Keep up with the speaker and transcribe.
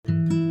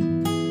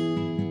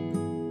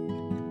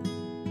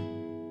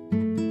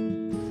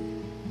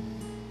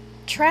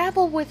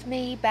Travel with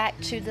me back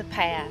to the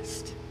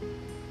past,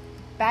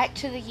 back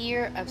to the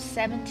year of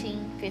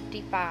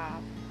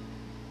 1755,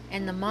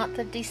 in the month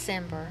of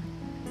December,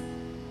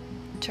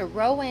 to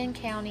Rowan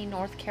County,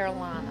 North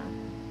Carolina.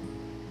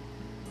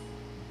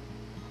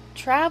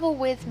 Travel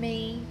with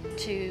me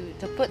to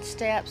the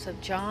footsteps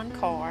of John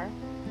Carr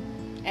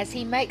as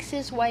he makes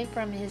his way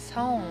from his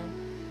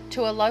home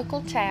to a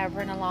local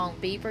tavern along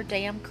Beaver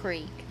Dam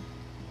Creek,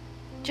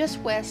 just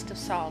west of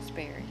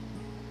Salisbury.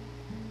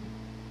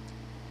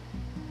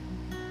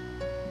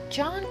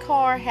 John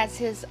Carr has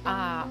his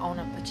eye on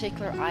a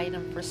particular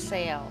item for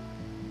sale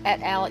at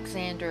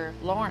Alexander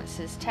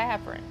Lawrence's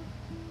tavern.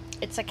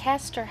 It's a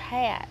castor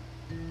hat.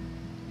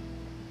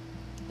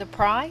 The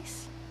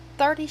price?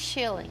 30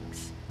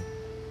 shillings.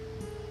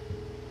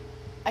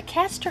 A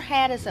castor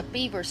hat is a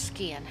beaver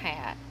skin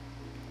hat,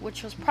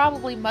 which was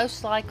probably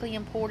most likely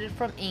imported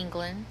from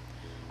England,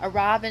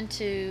 arriving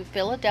to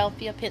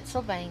Philadelphia,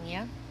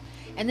 Pennsylvania,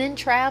 and then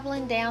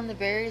traveling down the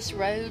various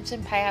roads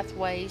and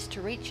pathways to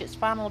reach its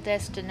final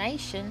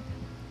destination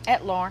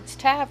at Lawrence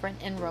Tavern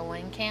in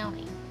Rowan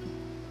County.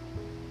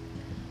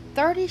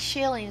 30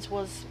 shillings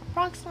was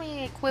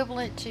approximately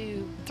equivalent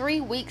to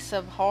 3 weeks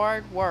of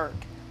hard work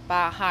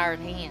by a hired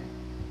hand.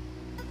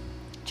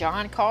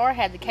 John Carr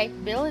had the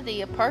capability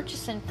of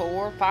purchasing 4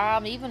 or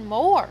 5, even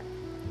more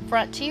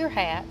frontier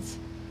hats,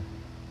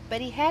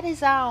 but he had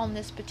his eye on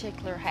this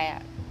particular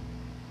hat,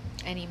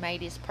 and he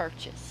made his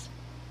purchase.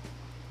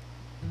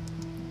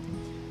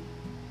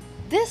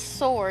 This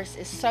source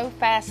is so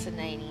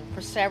fascinating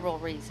for several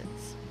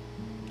reasons.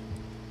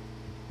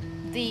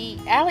 The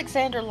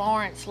Alexander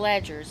Lawrence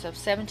ledgers of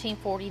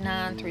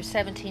 1749 through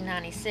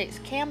 1796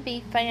 can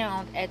be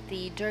found at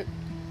the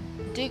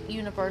Duke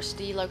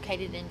University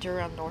located in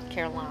Durham, North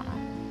Carolina.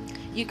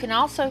 You can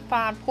also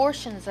find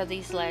portions of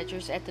these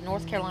ledgers at the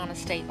North Carolina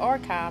State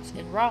Archives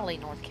in Raleigh,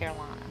 North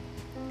Carolina.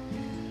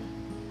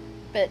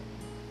 But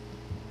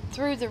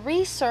through the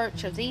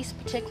research of these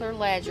particular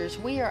ledgers,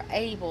 we are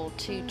able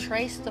to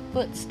trace the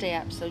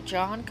footsteps of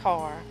John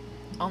Carr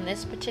on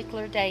this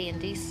particular day in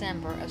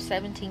December of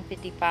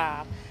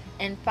 1755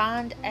 and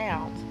find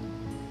out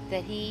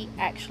that he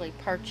actually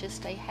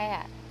purchased a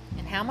hat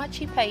and how much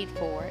he paid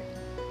for it.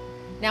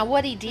 Now,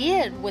 what he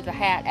did with the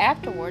hat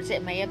afterwards,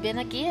 it may have been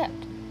a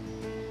gift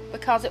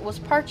because it was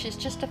purchased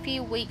just a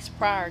few weeks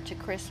prior to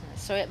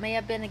Christmas. So it may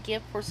have been a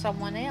gift for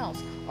someone else,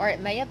 or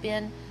it may have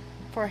been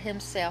for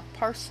himself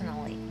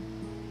personally.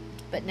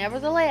 But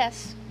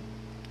nevertheless,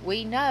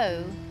 we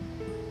know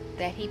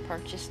that he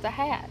purchased the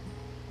hat.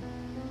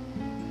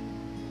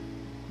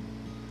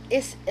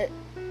 It's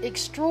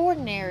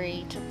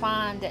extraordinary to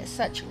find that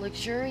such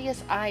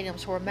luxurious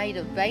items were made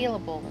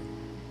available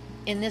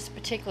in this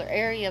particular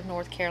area of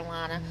North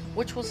Carolina,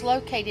 which was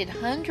located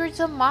hundreds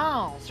of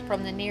miles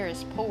from the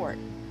nearest port.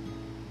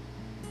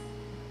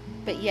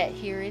 But yet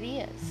here it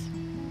is.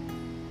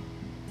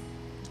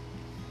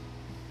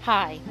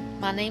 Hi,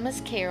 my name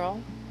is Carol,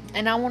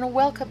 and I want to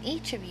welcome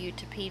each of you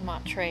to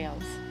Piedmont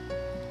Trails.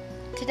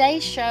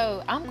 Today's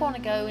show, I'm going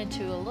to go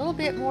into a little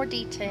bit more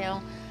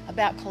detail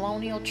about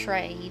colonial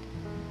trade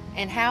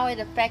and how it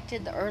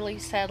affected the early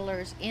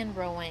settlers in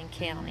Rowan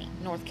County,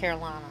 North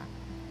Carolina.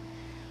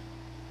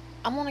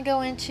 I'm going to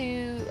go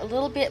into a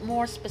little bit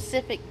more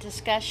specific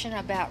discussion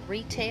about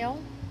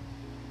retail,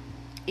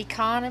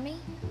 economy,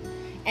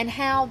 and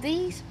how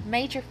these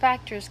major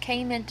factors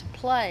came into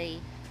play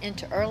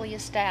into early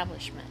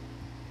establishment,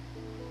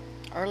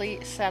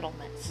 early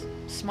settlements,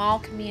 small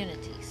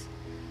communities.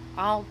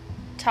 I'll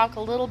talk a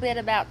little bit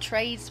about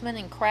tradesmen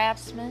and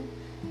craftsmen.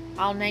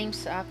 I'll name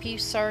a few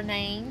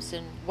surnames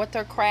and what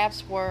their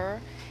crafts were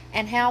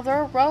and how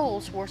their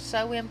roles were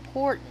so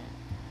important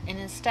in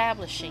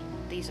establishing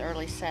these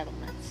early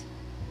settlements.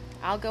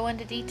 I'll go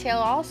into detail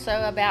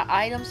also about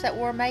items that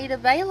were made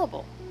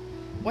available,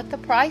 what the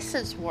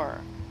prices were,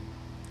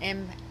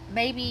 and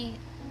maybe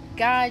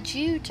guide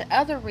you to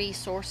other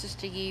resources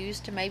to use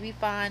to maybe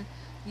find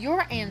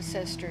your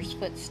ancestors'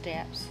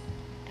 footsteps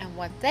and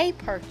what they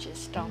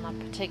purchased on a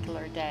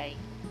particular day.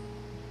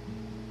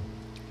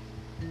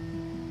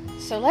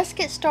 So let's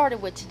get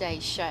started with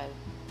today's show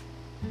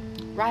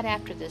right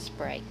after this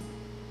break.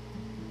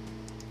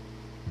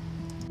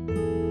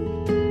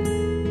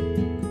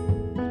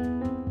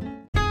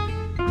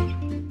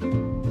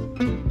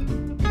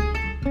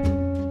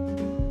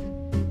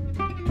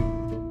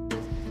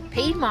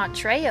 Piedmont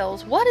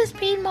Trails? What is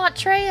Piedmont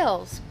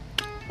Trails?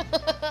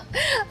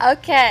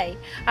 Okay,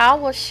 I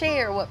will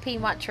share what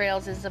Piedmont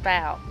Trails is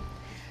about.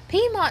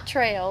 Piedmont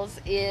Trails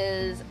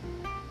is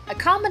a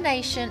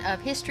combination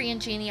of history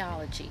and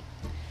genealogy.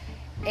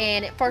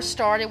 And it first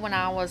started when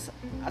I was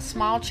a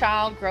small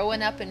child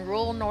growing up in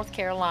rural North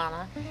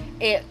Carolina.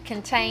 It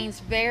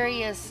contains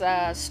various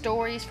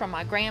stories from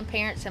my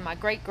grandparents and my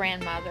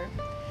great-grandmother,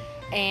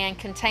 and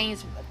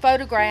contains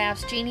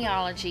photographs,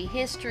 genealogy,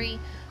 history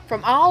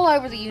from all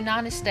over the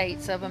United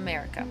States of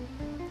America.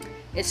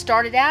 It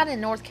started out in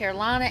North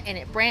Carolina and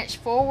it branched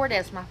forward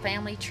as my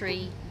family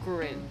tree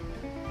grew.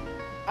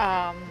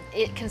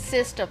 It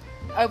consists of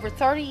over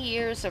 30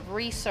 years of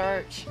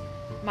research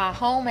My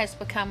home has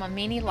become a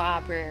mini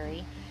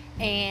library,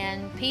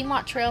 and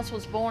Piedmont Trails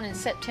was born in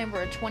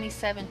September of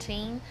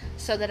 2017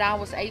 so that I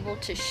was able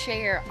to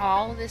share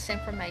all of this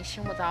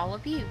information with all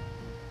of you.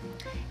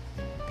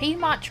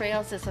 Piedmont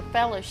Trails is a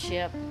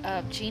fellowship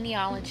of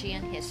genealogy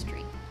and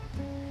history,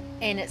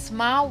 and it's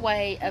my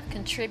way of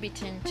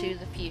contributing to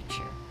the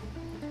future.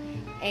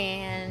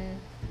 And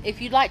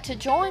if you'd like to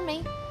join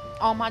me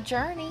on my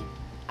journey,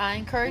 I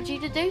encourage you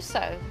to do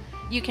so.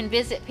 You can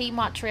visit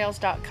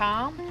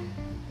PiedmontTrails.com.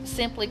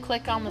 Simply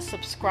click on the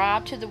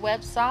subscribe to the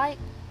website.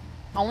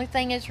 Only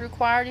thing is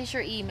required is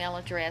your email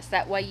address.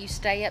 That way you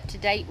stay up to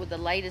date with the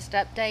latest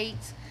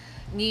updates,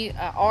 new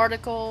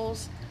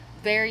articles,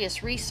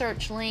 various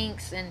research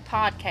links and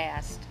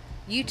podcasts,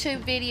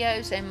 YouTube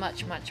videos, and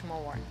much, much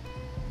more.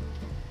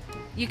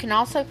 You can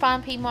also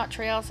find Piedmont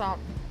Trails on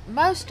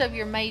most of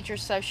your major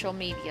social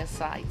media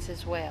sites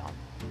as well.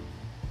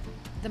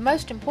 The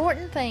most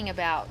important thing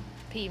about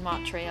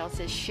Piedmont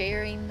Trails is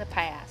sharing the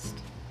past.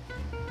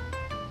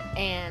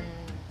 And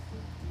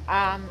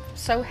I'm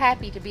so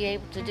happy to be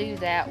able to do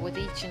that with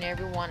each and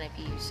every one of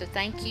you. So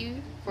thank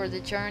you for the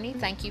journey.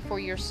 Thank you for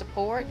your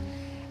support.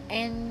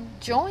 And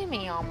join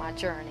me on my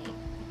journey.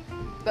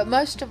 But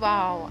most of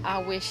all,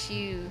 I wish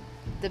you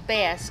the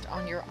best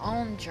on your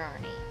own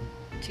journey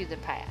to the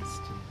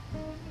past.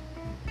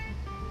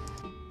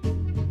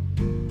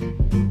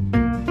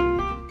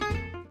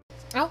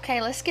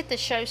 Okay, let's get the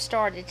show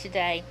started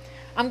today.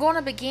 I'm going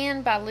to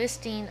begin by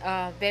listing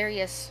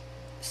various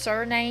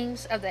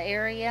surnames of the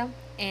area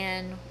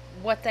and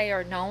what they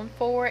are known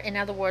for. In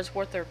other words,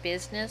 what their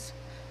business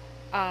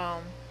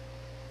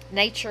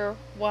nature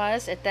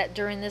was at that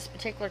during this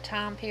particular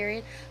time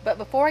period. But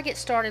before I get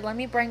started, let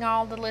me bring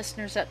all the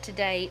listeners up to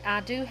date.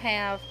 I do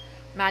have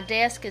my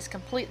desk is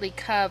completely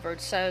covered,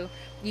 so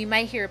you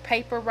may hear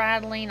paper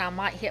rattling. I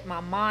might hit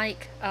my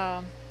mic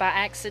by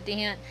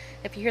accident.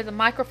 If you hear the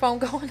microphone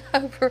going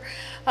over,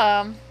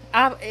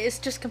 it's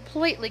just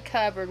completely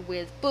covered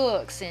with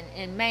books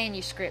and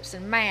manuscripts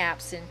and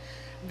maps and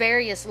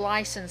various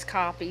license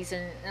copies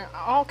and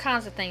all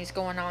kinds of things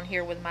going on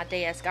here with my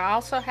desk. I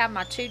also have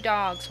my two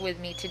dogs with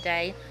me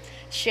today.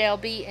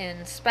 Shelby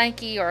and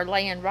Spanky are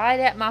laying right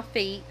at my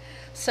feet,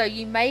 so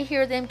you may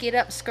hear them get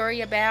up,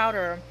 scurry about,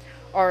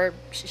 or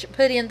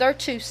put in their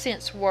 2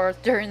 cents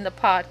worth during the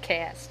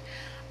podcast.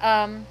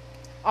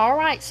 All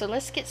right, so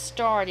let's get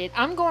started.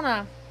 I'm going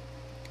to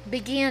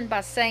begin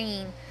by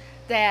saying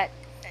that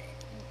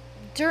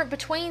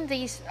between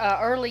these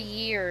early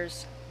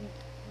years,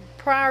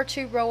 prior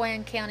to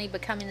Rowan County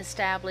becoming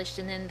established,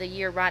 and then the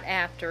year right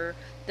after,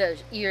 the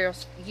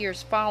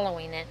years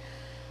following it,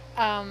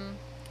 I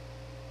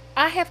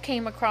have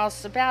came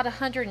across about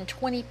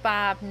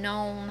 125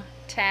 known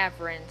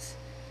taverns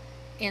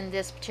in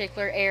this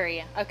particular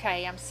area.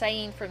 Okay, I'm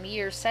saying from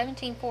years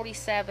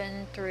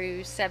 1747 through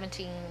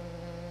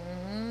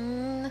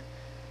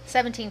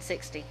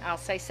 1760. I'll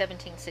say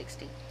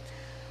 1760.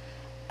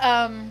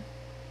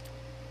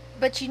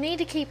 But you need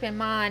to keep in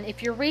mind,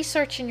 if you're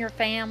researching your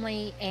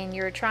family and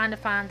you're trying to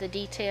find the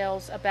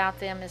details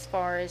about them as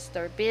far as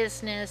their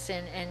business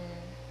and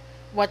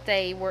what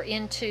they were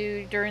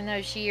into during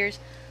those years,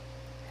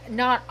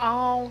 not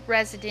all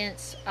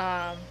residents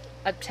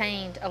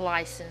obtained a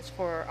license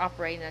for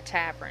operating a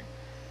tavern.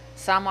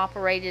 Some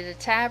operated a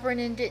tavern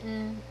and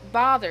didn't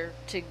bother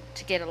to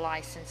get a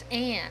license.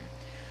 And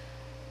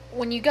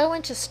when you go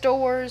into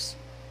stores,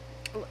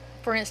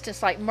 for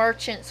instance, like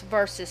merchants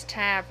versus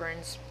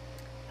taverns,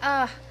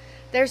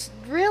 there's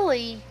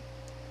really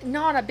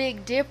not a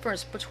big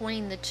difference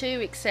between the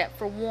two, except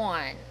for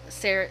one,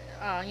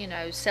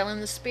 selling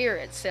the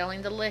spirits,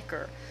 selling the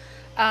liquor,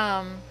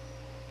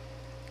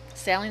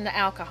 selling the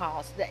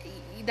alcohols.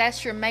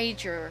 That's your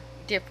major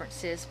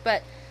differences.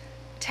 But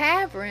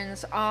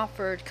taverns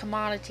offered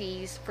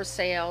commodities for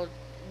sale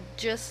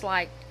just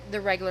like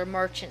the regular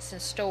merchants and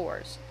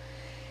stores.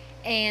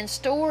 And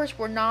stores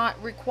were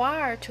not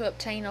required to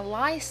obtain a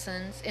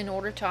license in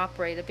order to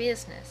operate a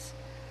business.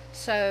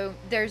 So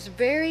there's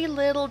very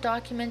little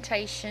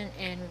documentation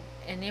and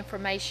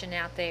information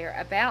out there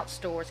about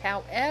stores.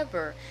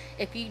 However,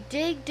 if you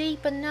dig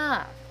deep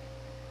enough,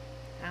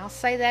 I'll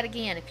say that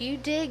again, if you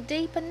dig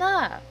deep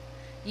enough,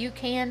 you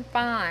can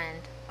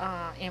find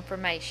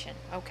information.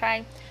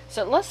 Okay,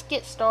 so let's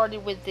get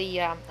started with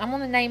the I'm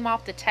going to name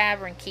off the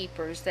tavern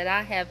keepers that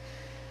I have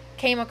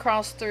came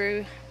across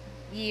through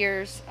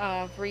years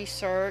of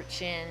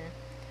research, and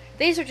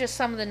these are just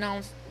some of the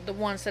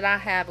ones that I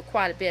have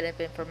quite a bit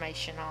of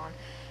information on.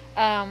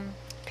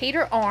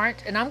 Peter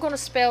Arndt, and I'm going to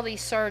spell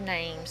these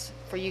surnames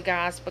for you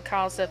guys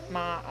because of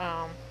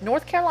my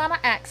North Carolina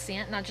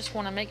accent, and I just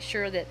want to make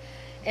sure that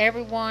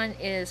everyone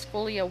is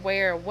fully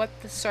aware of what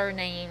the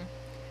surname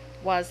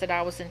was that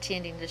I was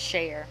intending to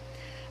share.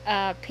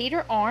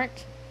 Peter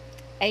Arndt,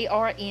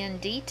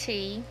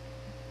 A-R-N-D-T,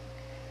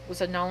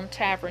 was a known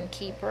tavern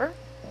keeper.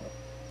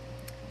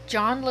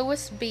 John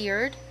Lewis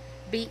Beard,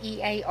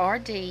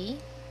 B-E-A-R-D.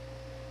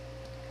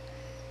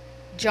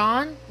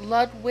 John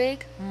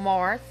Ludwig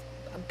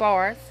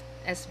Barth,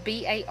 that's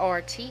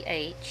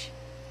B-A-R-T-H.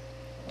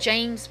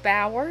 James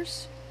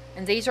Bowers,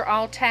 And these are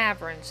all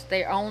taverns.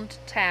 They're owned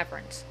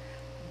taverns.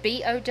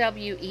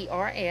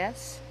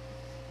 Bowers.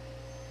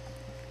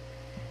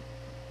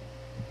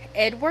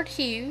 Edward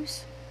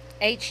Hughes,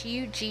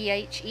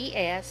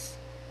 Hughes.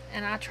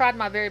 And I tried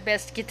my very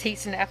best to get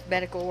these in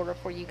alphabetical order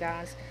for you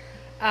guys.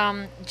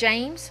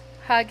 James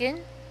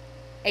Huggen,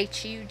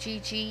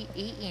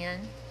 Huggen.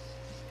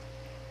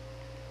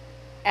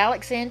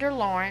 Alexander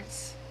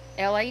Lawrence,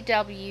 Lawrence.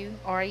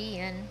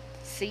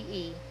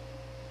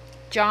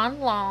 John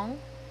Long,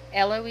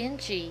 Long.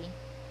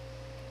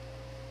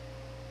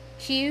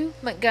 Hugh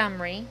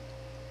Montgomery,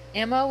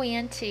 Montgomery.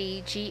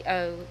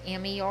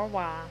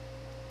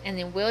 And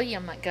then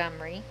William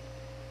Montgomery.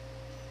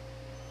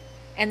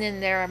 And then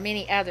there are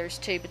many others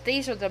too, but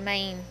these are the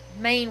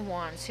main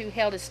ones who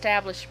held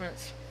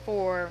establishments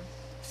for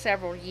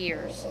several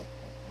years.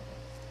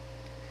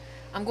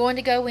 I'm going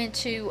to go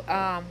into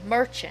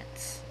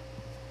merchants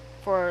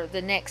for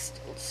the next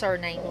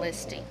surname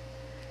listing.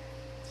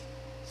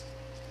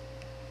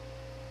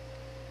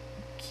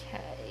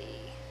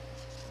 Okay,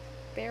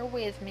 bear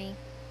with me.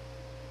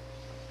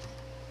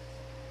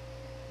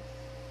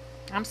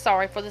 I'm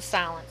sorry for the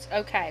silence.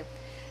 Okay,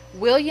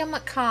 William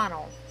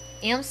McConnell,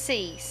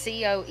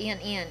 McConnell,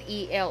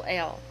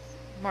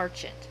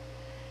 merchant.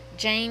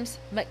 James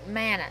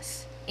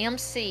McManus,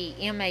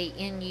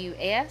 McManus.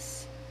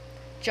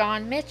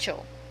 John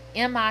Mitchell,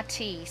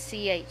 Mitchell.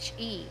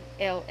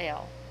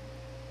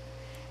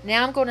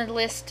 Now I'm going to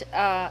list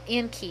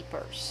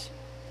innkeepers.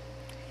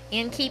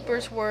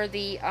 Innkeepers were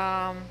the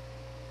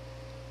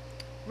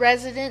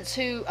residents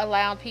who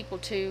allowed people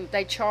to,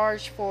 they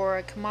charged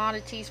for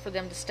commodities for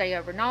them to stay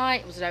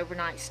overnight. It was an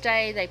overnight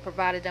stay. They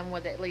provided them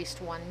with at least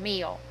one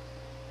meal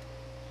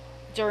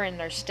during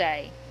their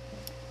stay.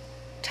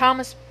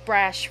 Thomas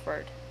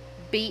Bashford,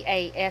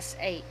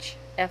 Bashford.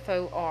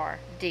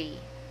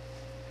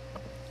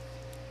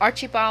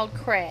 Archibald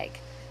Craig,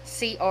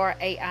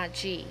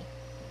 Craig.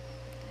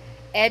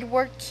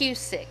 Edward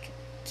Cusick,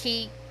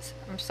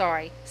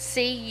 Cusick.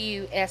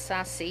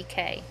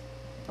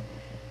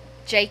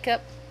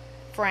 Jacob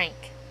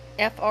Frank,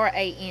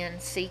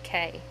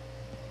 Franck.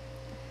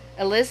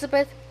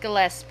 Elizabeth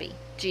Gillespie,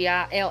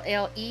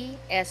 Gillespie,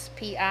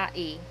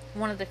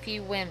 one of the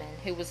few women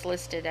who was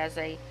listed as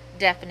a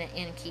definite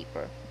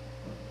innkeeper.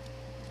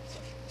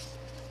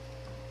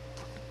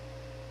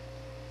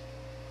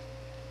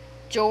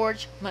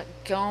 George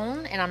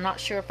McGone, and I'm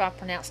not sure if I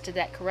pronounced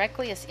that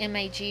correctly, it's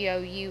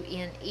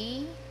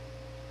Magoune.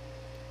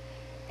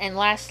 And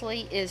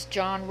lastly is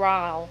John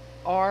Ryle,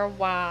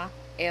 Ryle.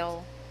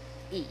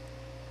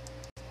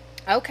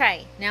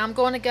 Okay, now I'm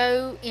going to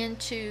go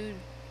into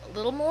a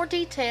little more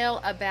detail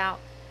about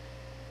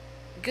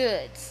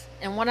goods.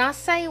 And what I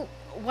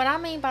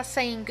mean by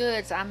saying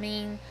goods, I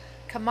mean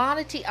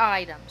commodity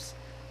items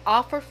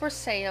offered for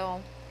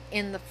sale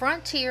in the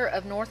frontier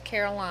of North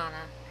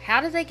Carolina. How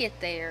did they get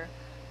there?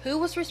 Who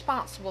was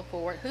responsible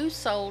for it? Who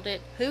sold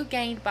it? Who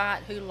gained by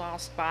it? Who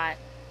lost by it?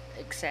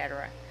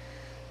 Etc.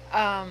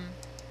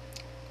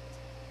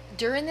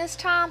 During this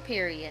time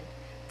period,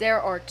 there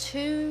are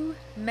two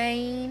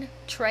main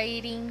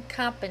trading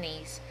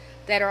companies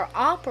that are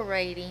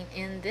operating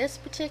in this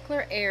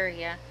particular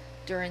area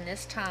during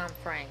this time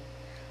frame.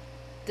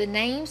 The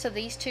names of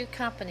these two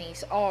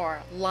companies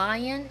are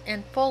Lyon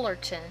and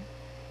Fullerton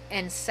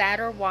and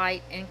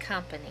Satterwhite and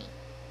Company.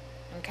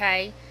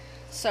 Okay?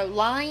 So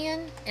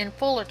Lyon and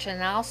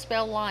Fullerton, I'll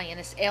spell Lyon,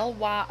 it's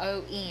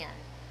Lyon.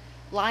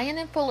 Lyon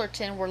and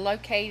Fullerton were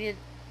located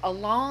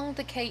along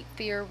the Cape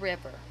Fear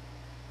River.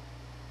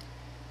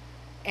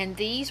 And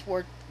this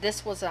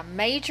was a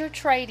major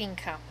trading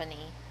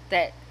company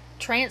that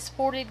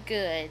transported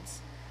goods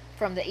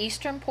from the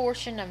eastern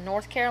portion of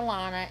North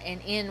Carolina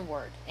and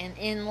inward and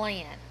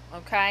inland.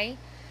 Okay?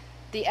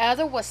 The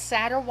other was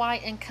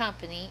Satterwhite and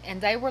Company,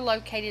 and they were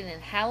located in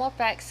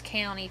Halifax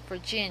County,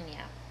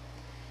 Virginia.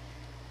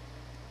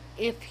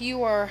 If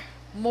you are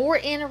more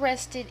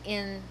interested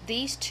in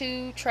these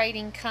two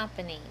trading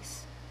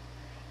companies,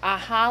 I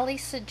highly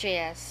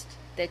suggest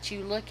that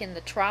you look in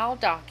the trial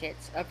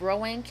dockets of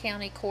Rowan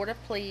County Court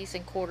of Pleas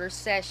and Quarter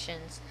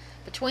Sessions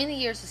between the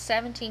years of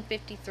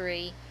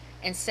 1753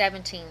 and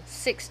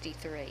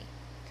 1763.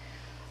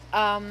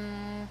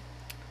 I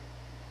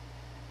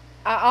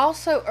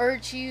also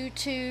urge you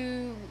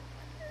to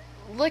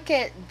look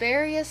at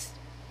various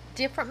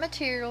different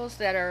materials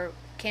that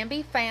can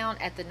be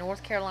found at the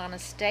North Carolina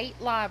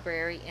State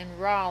Library in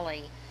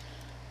Raleigh.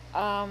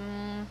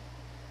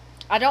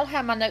 I don't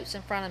have my notes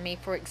in front of me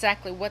for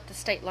exactly what the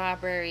State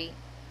Library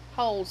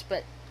holds,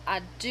 but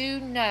I do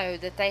know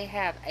that they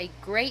have a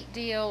great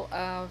deal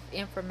of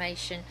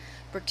information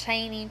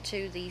pertaining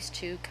to these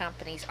two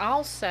companies.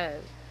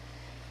 Also,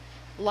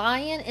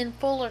 Lyon and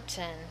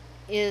Fullerton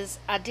is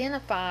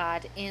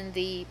identified in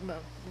the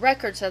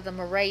records of the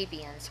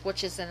Moravians,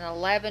 which is an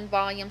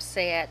 11-volume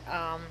set.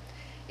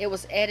 It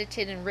was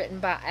edited and written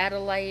by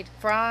Adelaide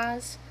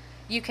Fries.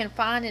 You can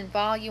find in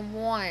Volume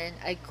 1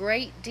 a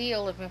great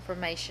deal of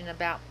information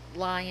about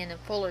Lyon and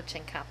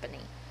Fullerton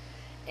Company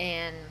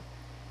and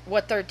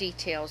what their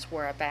details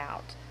were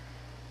about.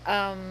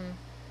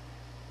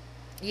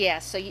 Yeah,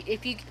 so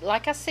if you,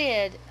 like I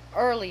said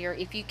earlier,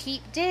 if you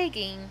keep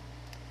digging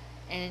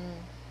and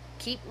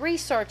keep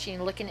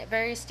researching, looking at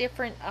various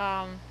different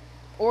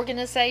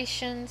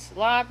organizations,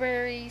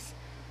 libraries,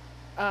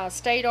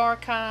 state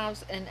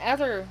archives, and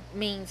other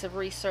means of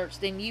research,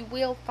 then you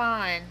will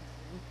find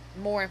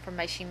more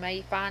information. You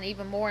may find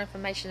even more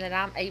information that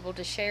I'm able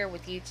to share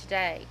with you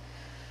today.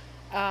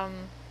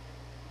 Um,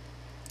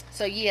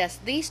 so, yes,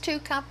 these two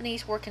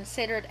companies were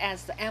considered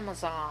as the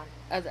Amazon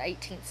of the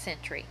 18th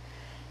century.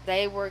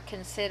 They were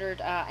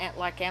considered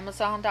like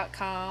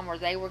Amazon.com, or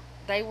they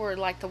were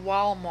like the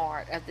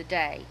Walmart of the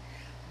day.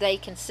 They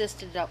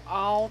consisted of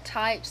all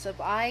types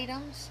of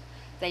items.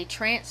 They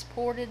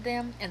transported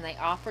them and they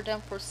offered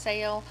them for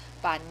sale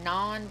by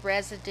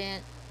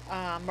non-resident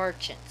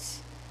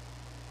merchants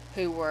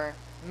who were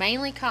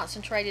mainly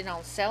concentrated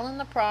on selling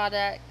the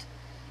product,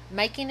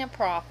 making a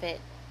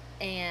profit,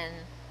 and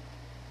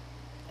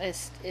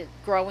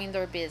growing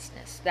their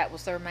business. That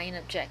was their main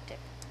objective.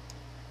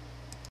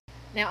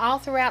 Now, all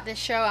throughout this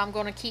show, I'm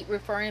going to keep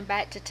referring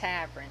back to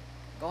tavern.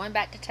 Going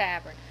back to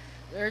tavern.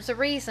 There's a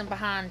reason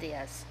behind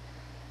this.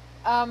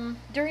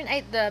 During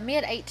the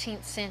mid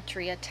 18th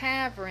century, a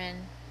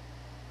tavern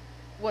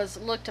was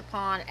looked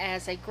upon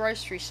as a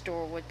grocery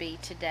store would be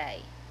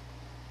today.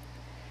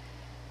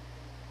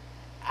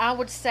 I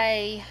would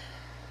say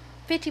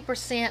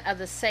 50% of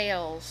the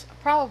sales,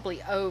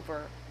 probably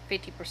over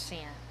 50%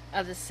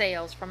 of the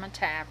sales from a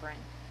tavern,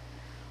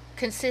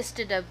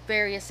 consisted of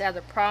various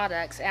other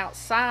products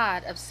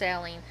outside of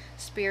selling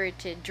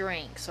spirited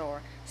drinks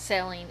or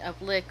selling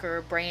of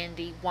liquor,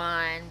 brandy,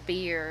 wine,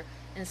 beer,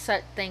 and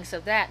such things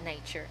of that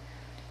nature.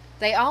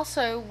 They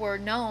also were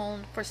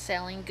known for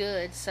selling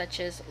goods such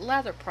as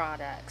leather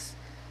products,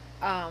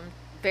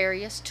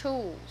 various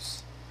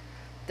tools.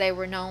 They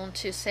were known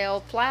to sell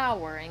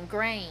flour and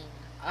grain,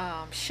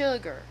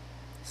 sugar,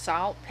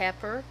 salt,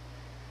 pepper,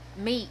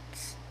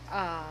 meats,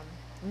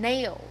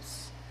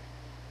 nails,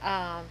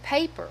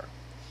 paper.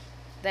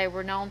 They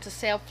were known to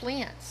sell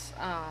flints,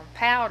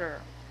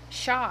 powder,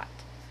 shot,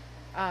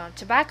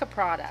 tobacco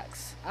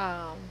products.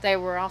 They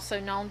were also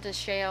known to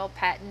sell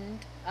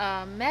patent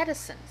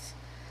medicines.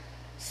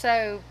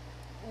 So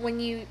when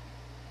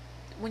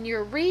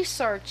you're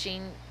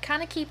researching,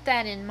 kind of keep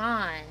that in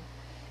mind.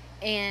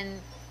 And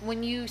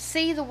when you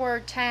see the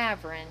word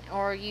tavern,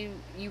 or you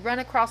run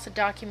across a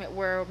document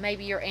where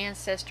maybe your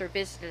ancestor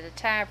visited a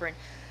tavern,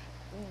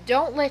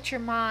 don't let your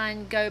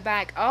mind go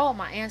back, oh,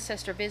 my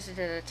ancestor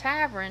visited a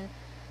tavern,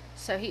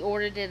 so he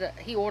ordered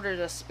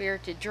a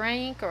spirited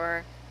drink,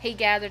 or he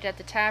gathered at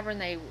the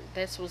tavern.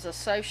 This was a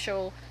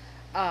social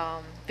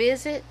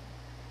visit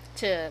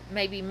to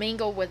maybe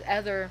mingle with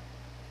other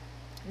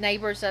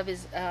neighbors of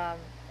his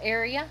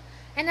area.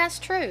 And that's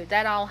true,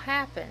 that all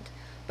happened.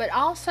 But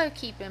also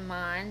keep in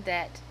mind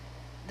that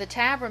the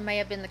tavern may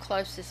have been the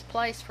closest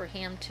place for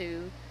him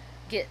to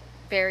get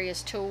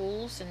various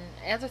tools and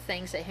other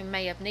things that he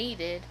may have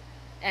needed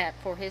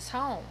for his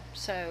home.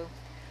 So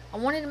I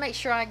wanted to make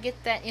sure I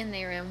get that in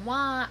there, and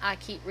why I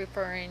keep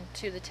referring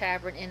to the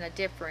tavern in a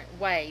different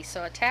way.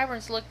 So a tavern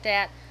is looked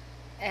at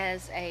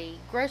as a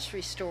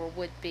grocery store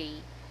would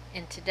be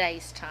in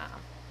today's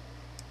time.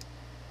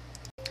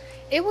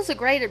 It was a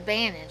great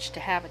advantage to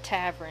have a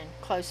tavern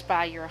close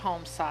by your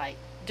home site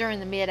during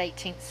the mid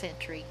 18th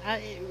century.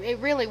 It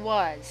really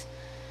was.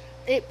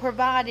 It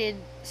provided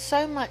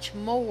so much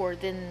more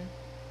than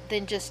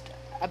just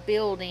a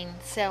building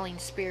selling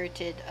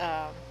spirited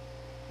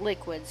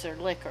liquids or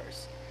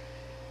liquors.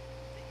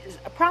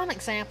 A prime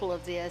example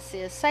of this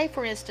is, say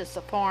for instance,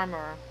 a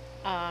farmer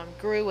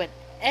grew an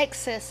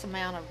excess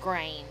amount of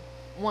grain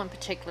one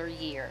particular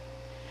year.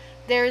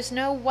 There is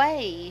no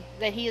way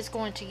that he is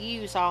going to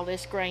use all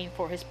this grain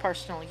for his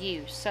personal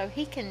use. So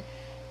he can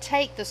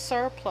take the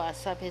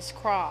surplus of his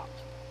crop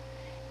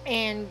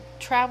and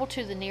travel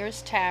to the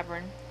nearest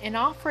tavern and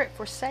offer it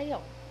for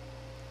sale.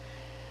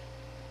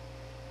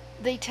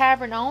 The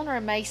tavern owner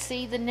may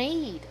see the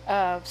need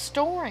of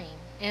storing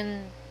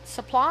and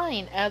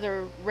supplying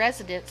other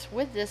residents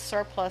with this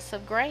surplus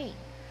of grain.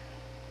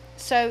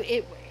 So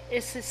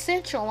it's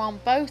essential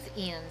on both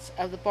ends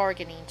of the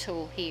bargaining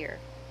tool here.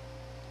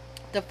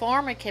 The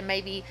farmer can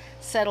maybe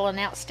settle an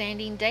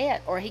outstanding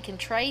debt, or he can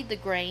trade the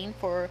grain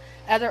for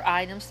other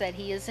items that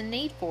he is in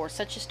need for,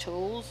 such as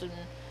tools and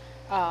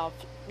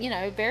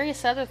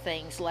various other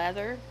things,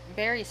 leather,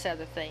 various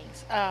other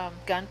things,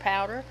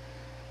 gunpowder,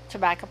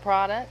 tobacco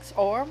products,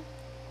 or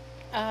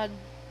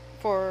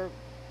for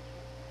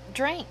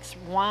drinks,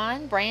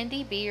 wine,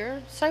 brandy,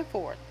 beer, so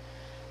forth.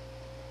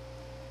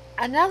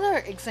 Another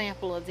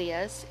example of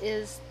this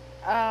is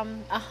a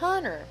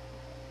hunter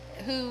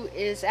who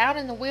is out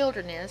in the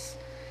wilderness,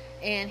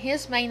 and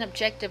his main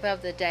objective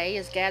of the day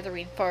is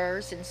gathering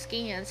furs and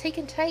skins. He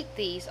can take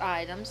these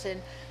items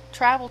and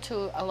travel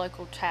to a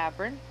local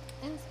tavern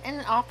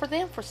and offer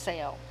them for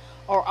sale,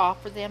 or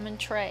offer them in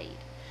trade.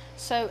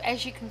 So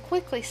as you can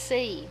quickly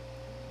see,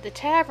 the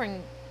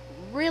tavern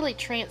really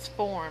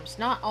transforms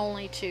not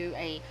only to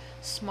a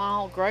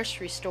small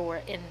grocery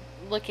store in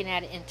looking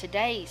at it in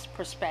today's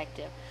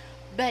perspective,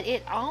 but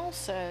it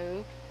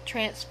also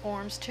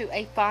transforms to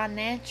a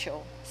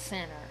financial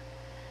center,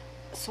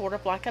 sort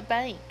of like a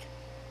bank.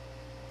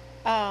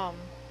 Um,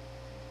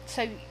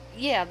 so,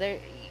 yeah,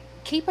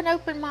 keep an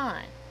open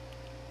mind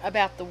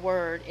about the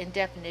word and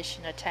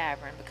definition of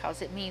tavern,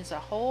 because it means a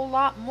whole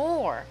lot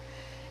more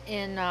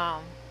in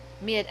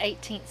mid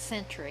 18th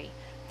century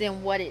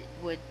than what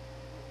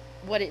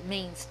it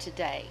means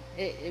today.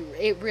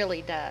 It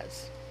really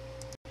does.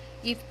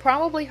 You've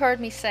probably heard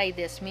me say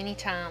this many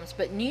times,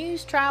 but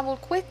news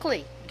traveled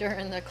quickly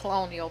during the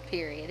colonial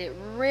period. It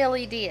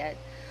really did.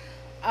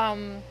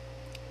 Um,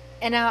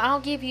 and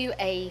I'll give you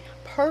a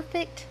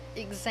perfect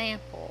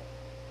example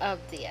of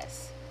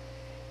this.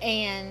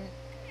 And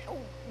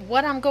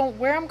where I'm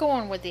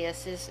going with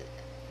this is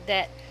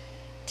that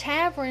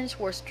taverns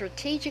were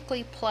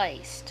strategically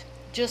placed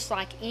just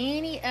like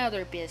any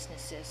other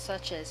businesses,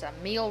 such as a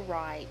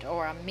millwright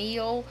or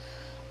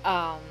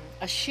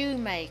a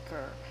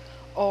shoemaker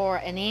or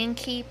an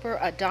innkeeper,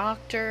 a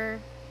doctor,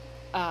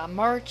 a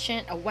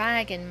merchant, a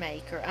wagon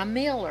maker, a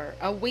miller,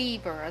 a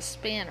weaver, a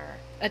spinner,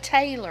 a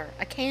tailor,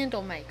 a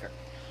candle maker.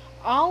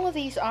 All of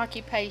these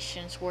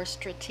occupations were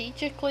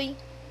strategically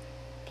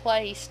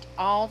placed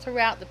all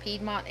throughout the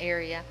Piedmont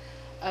area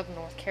of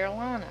North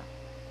Carolina.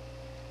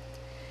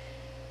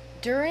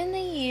 During the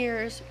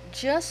years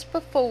just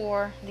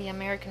before the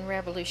American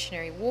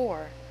Revolutionary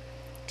War,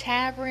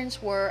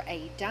 taverns were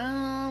a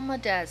dime a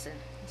dozen.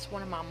 It's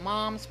one of my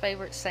mom's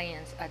favorite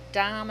sayings, a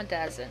dime a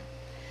dozen.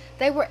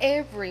 They were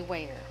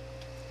everywhere,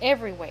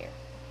 everywhere.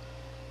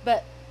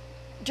 But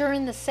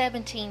during the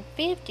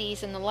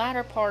 1750s and the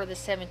latter part of the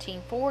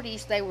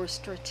 1740s, they were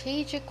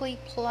strategically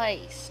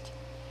placed.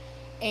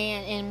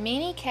 And in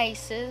many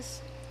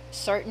cases,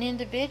 certain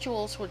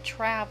individuals would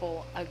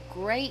travel a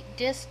great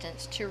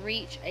distance to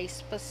reach a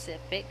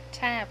specific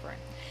tavern.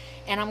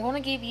 And I'm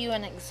going to give you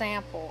an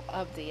example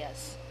of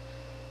this.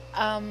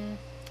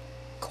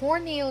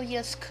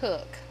 Cornelius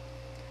Cook.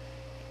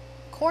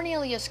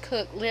 Cornelius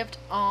Cook lived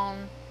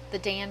on the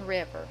Dan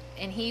River,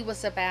 and he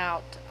was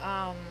about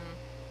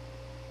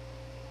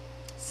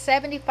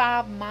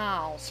 75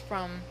 miles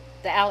from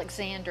the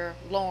Alexander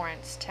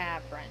Lawrence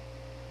Tavern.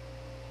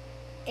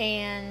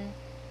 And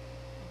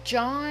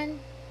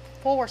John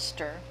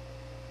Forster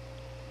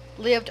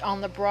lived on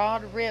the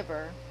Broad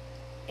River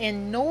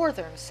in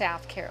northern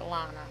South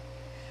Carolina.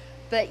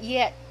 But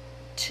yet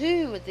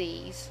two of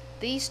these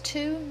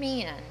two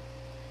men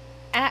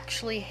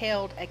actually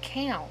held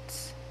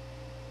accounts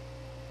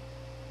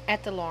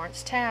at the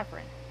Lawrence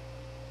Tavern.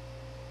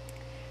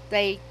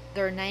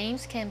 Their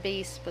names can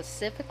be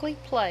specifically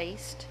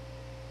placed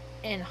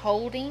in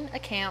holding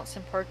accounts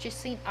and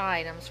purchasing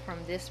items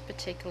from this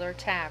particular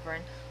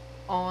tavern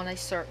on a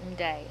certain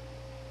day.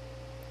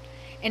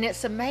 And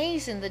it's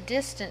amazing the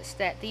distance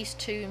that these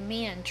two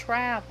men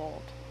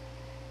traveled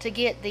to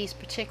get these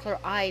particular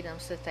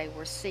items that they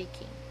were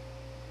seeking.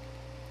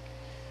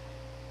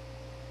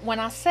 When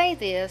I say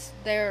this,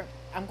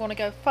 I'm going to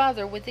go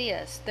further with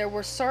this. There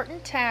were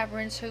certain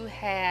taverns who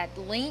had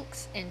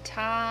links and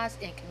ties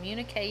and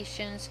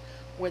communications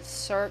with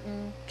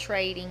certain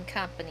trading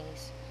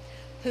companies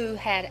who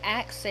had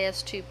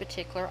access to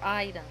particular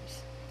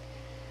items.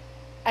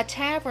 A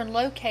tavern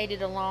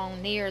located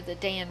along near the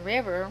Dan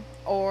River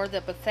or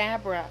the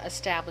Bethabara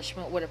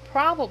establishment would have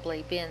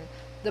probably been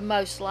the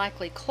most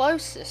likely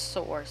closest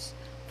source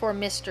for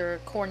Mr.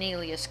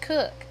 Cornelius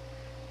Cook.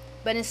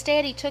 But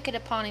instead he took it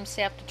upon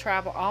himself to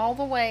travel all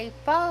the way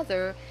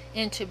further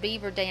into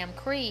Beaver Dam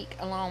Creek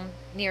along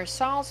near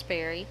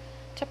Salisbury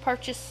to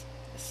purchase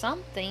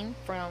something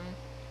from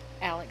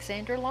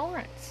Alexander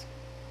Lawrence.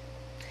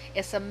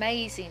 It's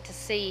amazing to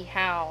see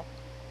how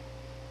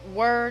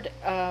word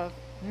of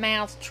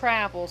mouth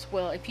travels.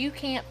 Well, if you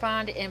can't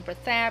find it in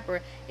Bethabara,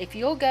 if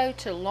you'll go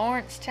to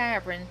Lawrence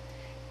Tavern,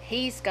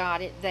 he's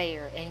got it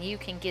there, and you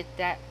can get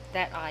that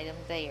item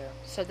there.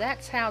 So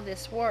that's how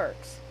this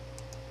works.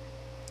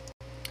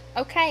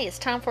 Okay, it's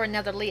time for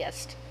another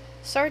list.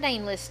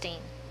 Surname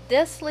listing.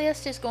 This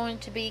list is going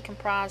to be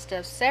comprised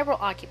of several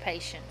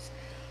occupations.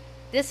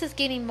 This is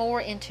getting more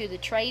into the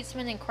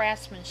tradesmen and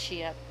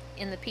craftsmanship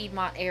in the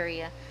Piedmont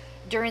area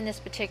during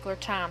this particular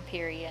time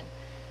period.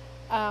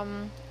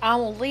 I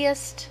will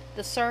list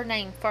the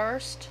surname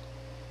first,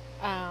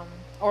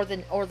 or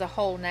the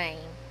whole name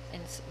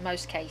in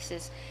most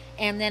cases,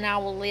 and then I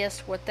will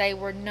list what they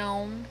were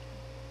known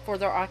for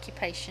their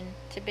occupation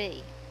to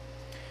be.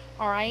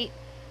 Alright,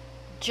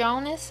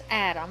 Jonas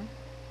Adam,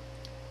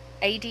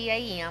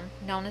 A-D-A-M,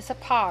 known as a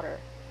potter.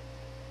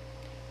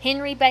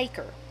 Henry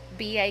Baker,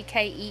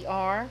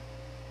 B-A-K-E-R,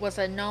 was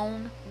a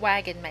known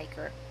wagon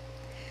maker.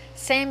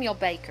 Samuel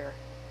Baker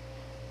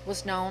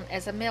was known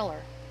as a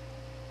miller.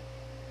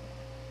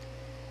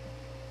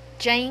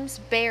 James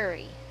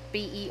Berry,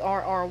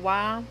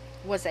 B-E-R-R-Y,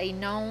 was a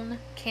known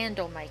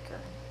candle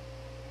maker.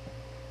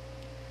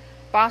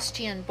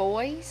 Bastian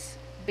Boyce,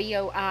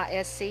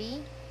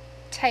 B-O-I-S-E,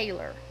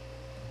 tailor.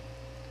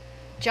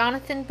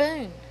 Jonathan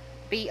Boone,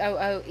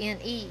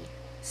 B-O-O-N-E,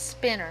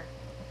 spinner.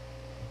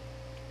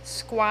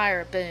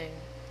 Squire Boone,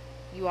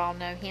 you all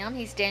know him.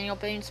 He's Daniel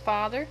Boone's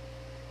father.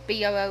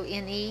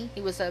 Boone.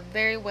 He was a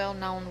very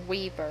well-known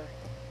weaver.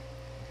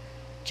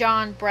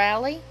 John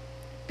Brally,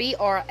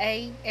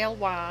 Brally,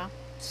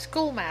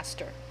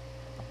 schoolmaster.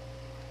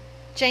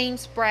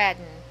 James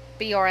Braddon,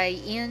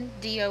 Brandon,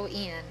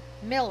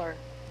 miller.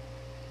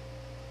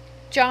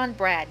 John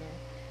Braddon,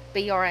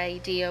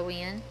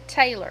 Bradon,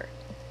 tailor.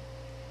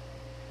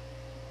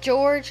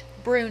 George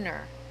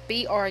Brunner,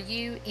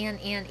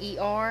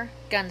 Brunner,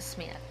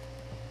 gunsmith.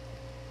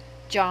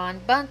 John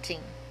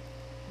Bunting,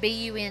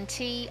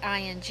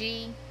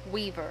 Bunting,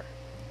 weaver.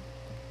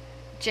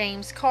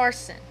 James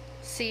Carson,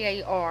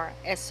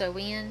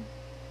 Carson,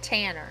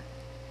 tanner.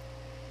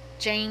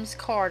 James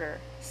Carter,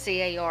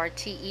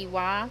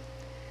 Cartey,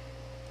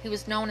 he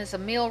was known as a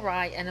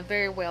millwright and a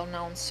very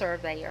well-known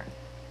surveyor.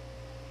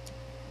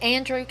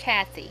 Andrew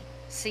Cathy,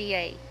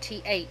 Cathy,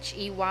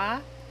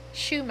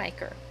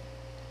 shoemaker.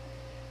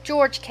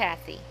 George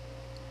Cathy,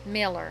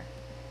 miller.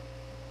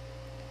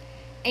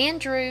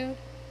 Andrew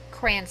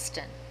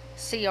Cranston,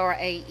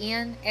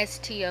 Cranston,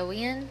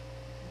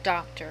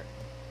 doctor.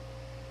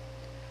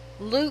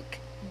 Luke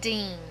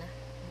Dean,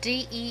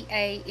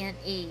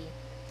 Deane.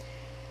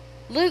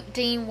 Luke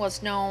Dean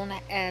was known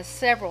as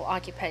several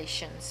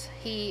occupations.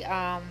 He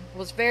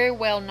was very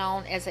well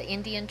known as an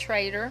Indian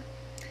trader.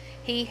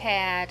 He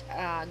had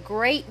a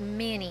great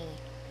many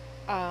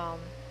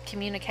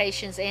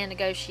communications and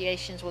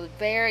negotiations with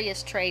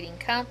various trading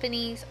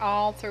companies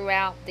all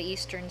throughout the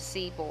eastern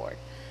seaboard.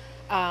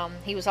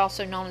 He was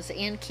also known as an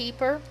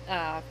innkeeper,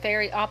 a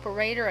ferry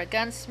operator, a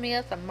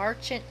gunsmith, a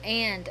merchant,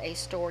 and a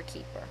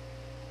storekeeper.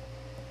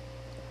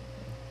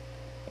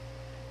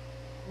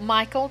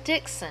 Michael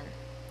Dixon,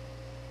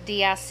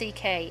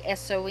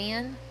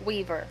 Dickson,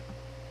 weaver.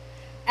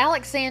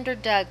 Alexander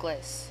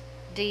Douglas,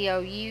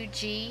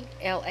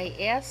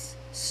 Douglas,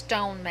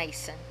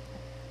 stonemason.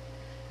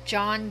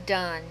 John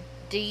Dunn,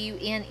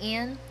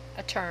 Dunn,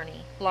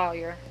 attorney,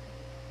 lawyer.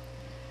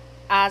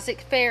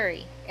 Isaac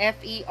Ferry,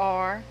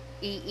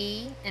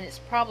 Ferree, and it's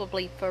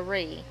probably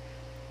Ferree,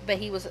 but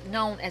he was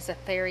known as a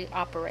ferry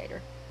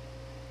operator.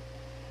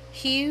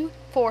 Hugh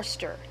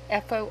Forster,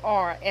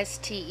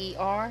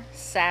 Forster,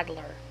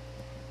 saddler.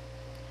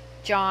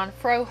 John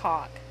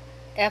Frohock,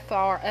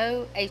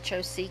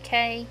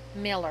 Frohock,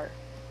 miller.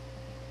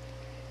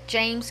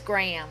 James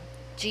Graham,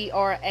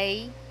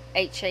 Graham,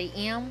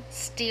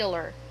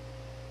 stealer.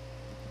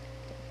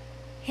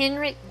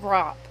 Henrik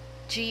Grob,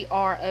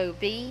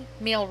 Grob,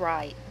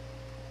 millwright.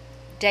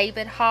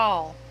 David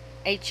Hall,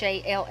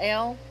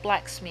 Hall,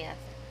 blacksmith.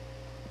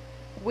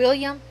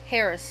 William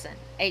Harrison,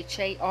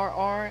 Harrison,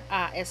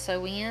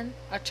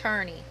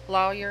 attorney,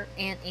 lawyer,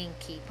 and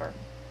innkeeper.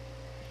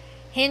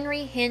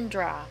 Henry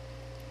Hendry,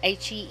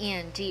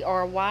 Hendry,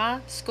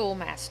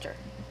 schoolmaster.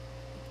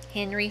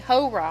 Henry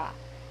Horah,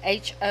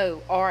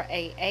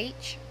 Horah,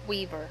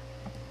 weaver.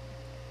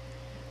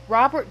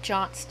 Robert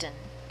Johnston,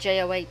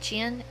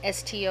 Johnston,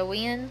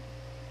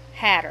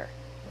 hatter.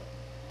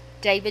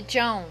 David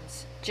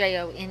Jones,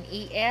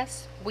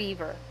 Jones,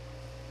 weaver.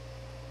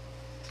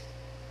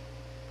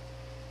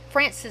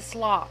 Francis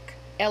Locke,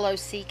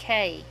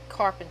 Lock,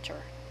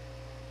 carpenter.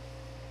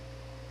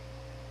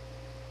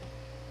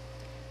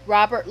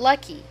 Robert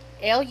Lucky,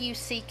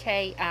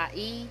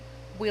 Luckie,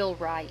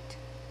 wheelwright.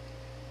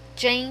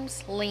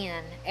 James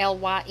Lynn,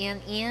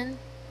 Lynn,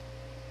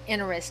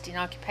 interesting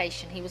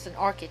occupation. He was an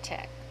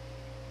architect.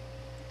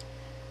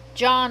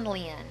 John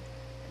Lynn,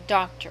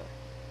 doctor.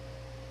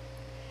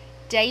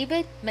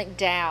 David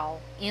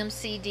McDowell,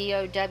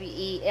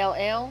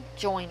 Mcdowell,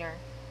 joiner.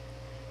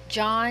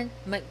 John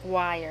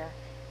McGuire,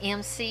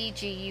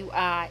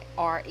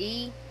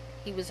 Mcguire,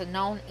 he was a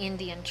known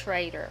Indian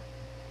trader.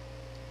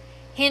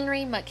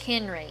 Henry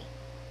McHenry,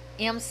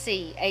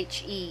 Mchenry,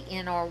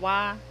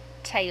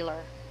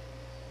 tailor.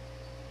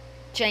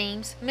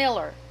 James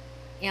Miller,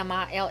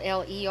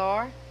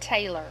 Miller,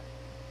 tailor.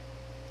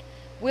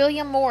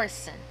 William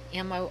Morrison,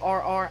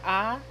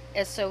 Morrison,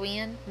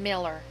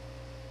 miller.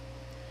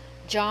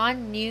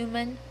 John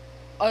Newman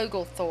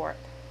Oglethorpe,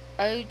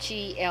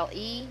 Oglethorpe,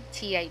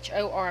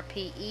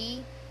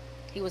 he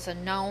was a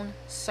known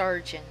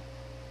surgeon.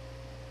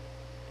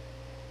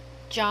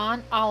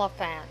 John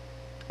Oliphant,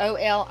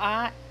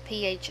 Olipant,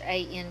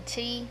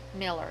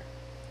 miller.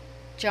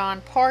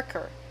 John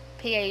Parker,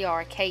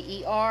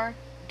 Parker,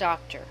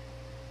 doctor.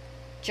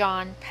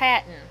 John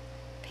Patton,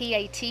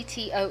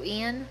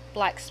 Patton,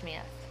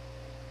 blacksmith.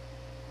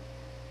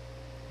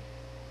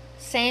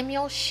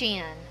 Samuel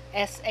Shinn,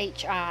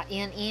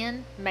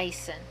 Shinn,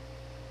 mason.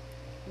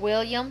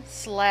 William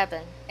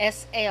Slevin,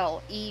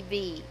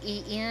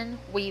 Sleven,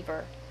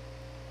 weaver.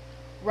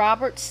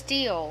 Robert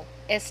Steele,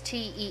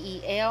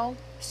 Steel,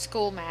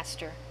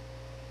 schoolmaster.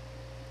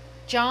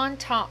 John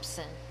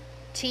Thompson,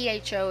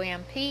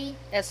 Thompson,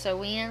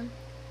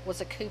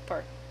 was a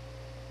cooper.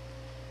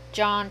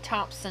 John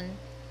Thompson,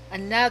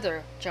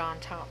 another John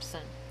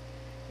Thompson,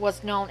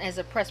 was known as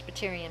a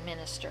Presbyterian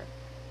minister.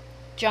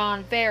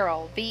 John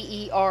Verrill,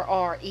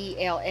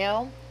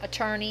 Verrell,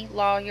 attorney,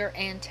 lawyer,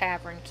 and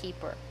tavern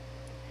keeper.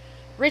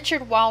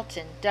 Richard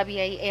Walton,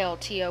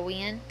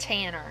 Walton,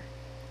 tanner.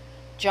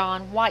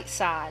 John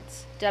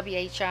Whitesides,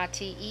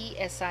 Whitesides,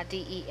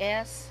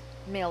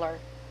 Miller.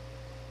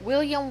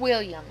 William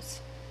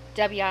Williams,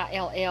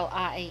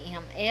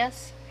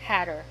 Williams,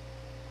 Hatter.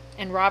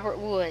 And Robert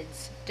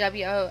Woods,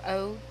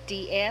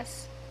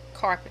 Woods,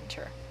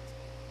 Carpenter.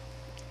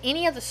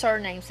 Any of the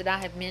surnames that I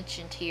have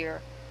mentioned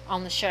here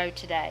on the show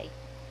today,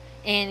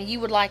 and you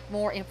would like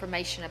more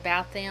information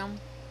about them,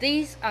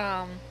 these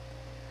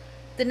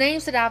the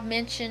names that I've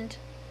mentioned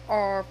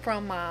are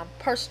from my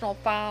personal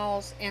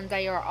files, and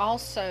they are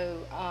also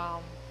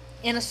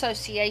in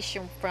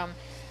association from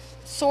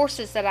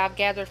sources that I've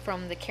gathered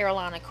from The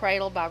Carolina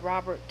Cradle by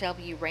Robert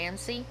W.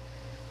 Ramsey.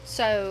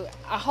 So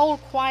I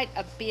hold quite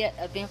a bit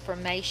of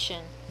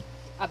information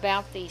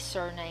about these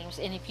surnames,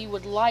 and if you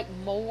would like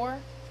more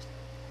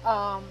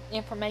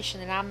information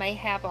that I may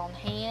have on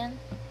hand,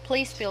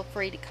 please feel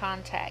free to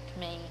contact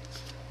me.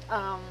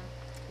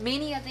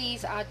 Many of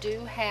these I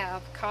do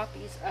have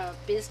copies of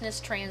business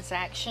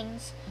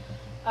transactions,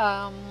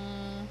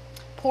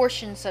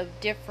 portions of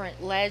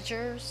different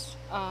ledgers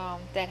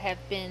that have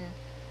been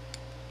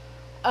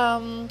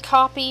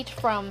copied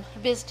from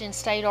visiting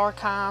state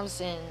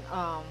archives and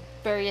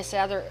various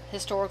other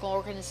historical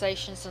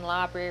organizations and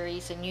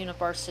libraries and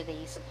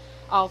universities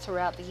all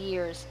throughout the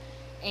years,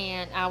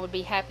 and I would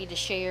be happy to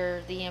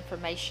share the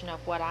information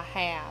of what I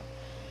have.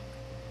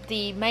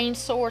 The main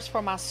source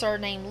for my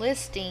surname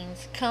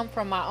listings come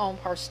from my own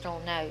personal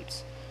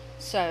notes.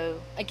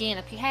 So again,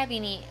 if you have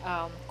any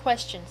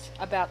questions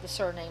about the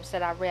surnames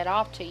that I read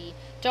off to you,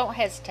 don't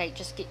hesitate,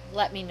 just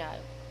let me know.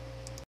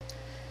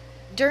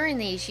 During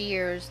these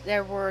years,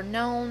 there were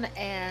known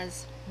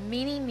as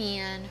many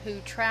men who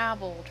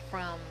traveled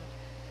from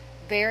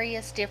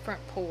various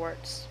different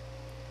ports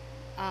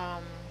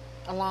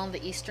along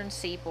the eastern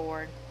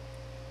seaboard,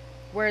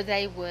 where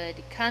they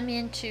would come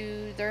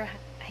into their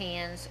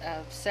hands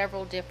of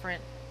several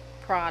different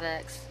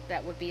products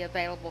that would be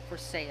available for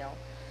sale.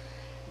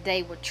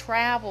 They would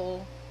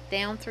travel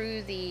down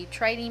through the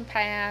Trading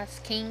Paths,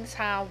 Kings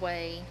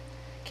Highway,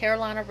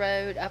 Carolina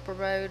Road, Upper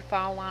Road,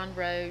 Fall Line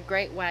Road,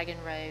 Great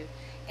Wagon Road,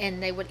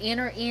 and they would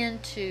enter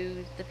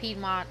into the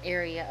Piedmont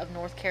area of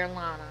North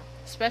Carolina,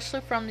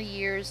 especially from the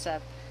years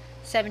of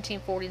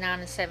 1749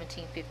 and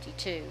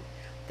 1752.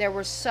 There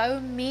were so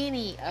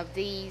many of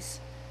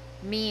these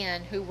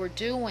men who were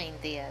doing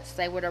this.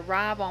 They would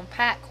arrive on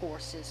pack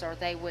horses, or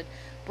they would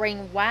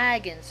bring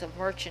wagons of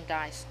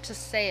merchandise to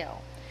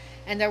sell.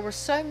 And there were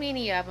so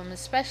many of them,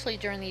 especially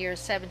during the year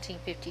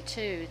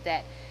 1752,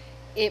 that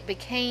it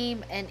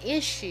became an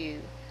issue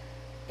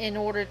in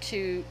order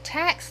to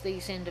tax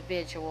these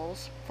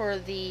individuals for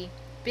the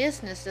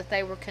business that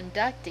they were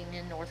conducting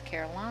in North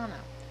Carolina.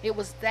 It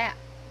was that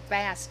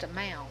vast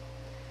amount.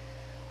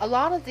 A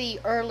lot of the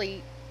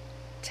early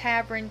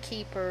tavern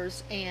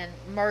keepers and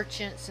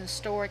merchants and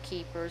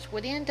storekeepers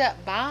would end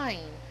up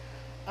buying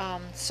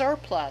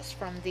surplus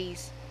from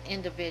these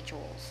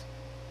individuals.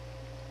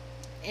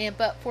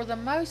 But for the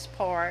most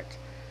part,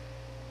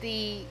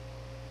 the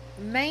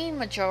main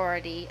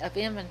majority of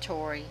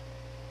inventory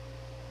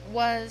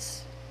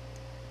was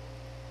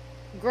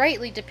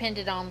greatly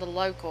dependent on the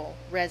local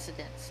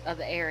residents of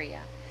the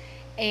area.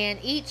 And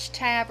each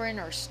tavern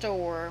or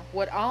store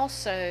would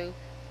also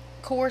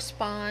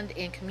correspond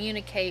and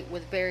communicate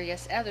with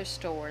various other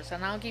stores.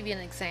 And I'll give you an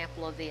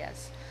example of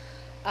this.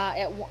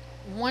 At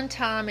one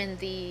time in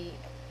the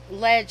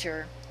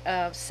ledger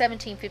of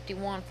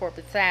 1751 for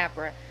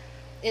Bethabara,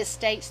 it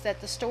states that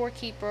the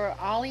storekeeper,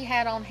 all he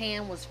had on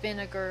hand was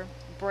vinegar,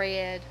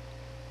 bread,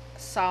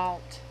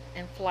 salt,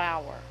 and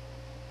flour,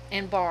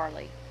 and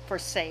barley for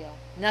sale.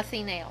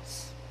 Nothing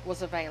else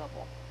was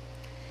available.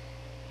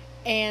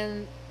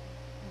 And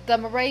the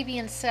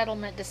Moravian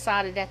settlement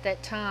decided at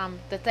that time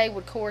that they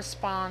would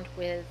correspond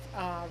with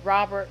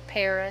Robert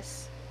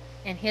Paris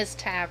and his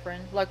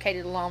tavern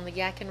located along the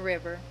Yadkin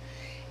River,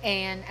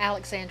 and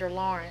Alexander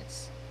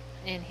Lawrence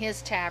and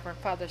his tavern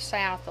farther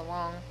south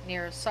along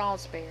near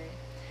Salisbury.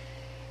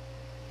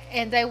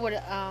 And they would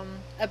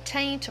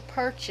obtain to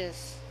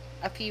purchase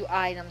a few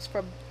items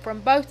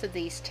from both of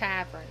these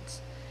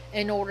taverns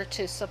in order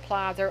to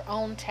supply their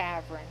own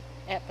tavern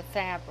at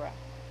Bethabara.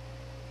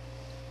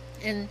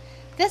 And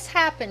this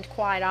happened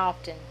quite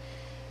often.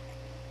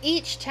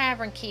 Each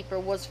tavern keeper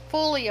was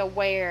fully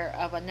aware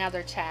of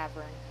another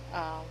tavern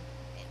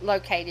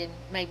located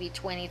maybe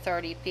 20,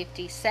 30,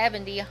 50,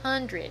 70,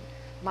 100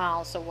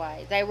 miles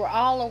away. They were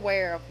all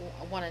aware of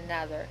one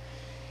another.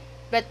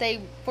 But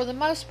they, for the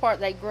most part,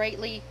 they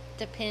greatly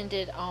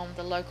depended on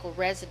the local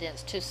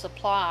residents to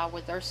supply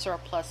with their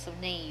surplus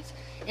of needs.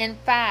 In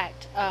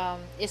fact,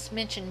 it's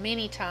mentioned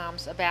many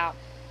times about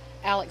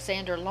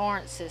Alexander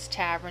Lawrence's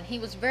tavern. He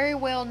was very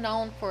well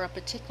known for a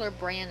particular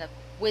brand of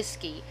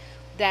whiskey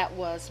that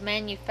was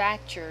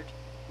manufactured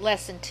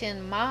less than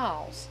 10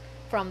 miles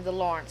from the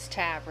Lawrence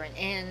Tavern,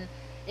 and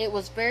it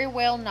was very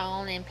well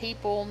known, and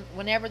people,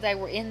 whenever they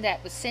were in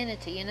that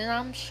vicinity, and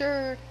I'm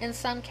sure in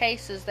some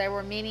cases there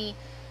were many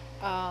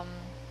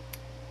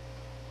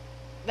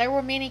there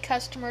were many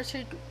customers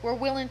who were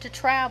willing to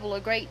travel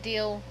a great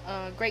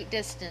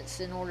distance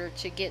in order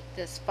to get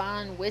this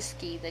fine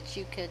whiskey that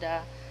you could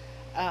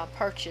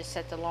purchase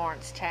at the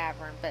Lawrence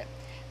Tavern. But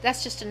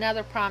that's just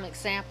another prime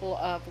example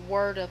of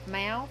word of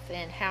mouth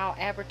and how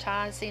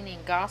advertising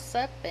and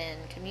gossip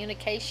and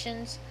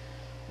communications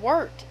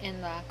worked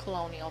in the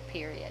colonial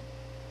period.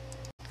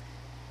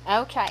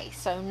 Okay,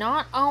 so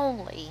not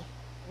only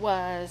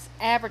was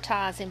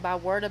advertising by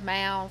word of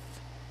mouth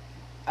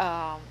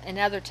and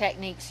other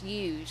techniques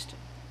used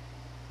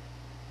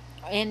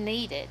and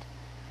needed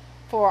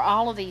for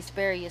all of these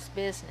various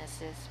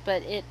businesses,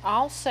 but it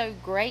also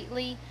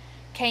greatly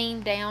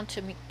came down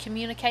to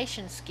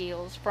communication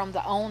skills from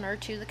the owner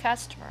to the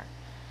customer.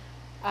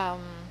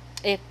 Um,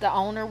 if the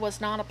owner was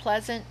not a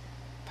pleasant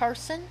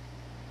person,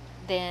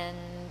 then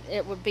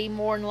it would be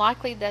more than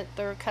likely that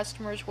their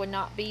customers would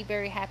not be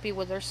very happy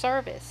with their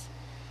service.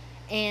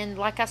 And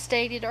like I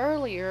stated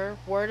earlier,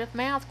 word of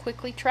mouth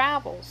quickly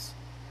travels.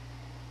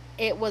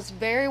 It was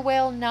very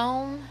well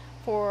known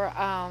for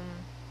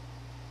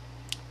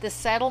the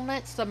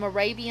settlements, the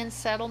Moravian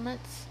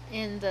settlements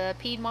in the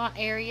Piedmont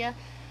area.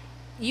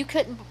 You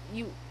couldn't,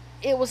 you,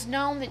 it was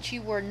known that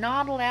you were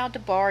not allowed to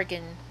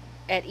bargain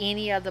at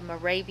any of the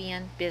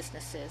Moravian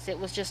businesses. It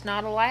was just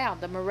not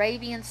allowed. The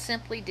Moravians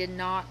simply did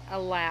not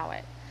allow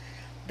it.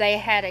 They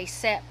had a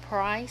set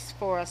price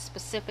for a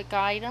specific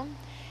item,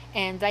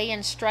 and they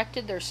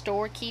instructed their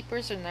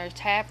storekeepers and their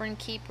tavern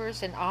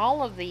keepers and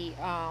all of the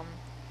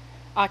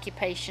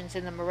occupations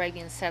in the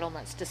Moravian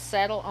settlements to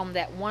settle on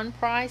that one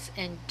price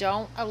and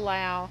don't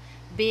allow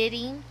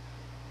bidding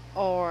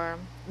or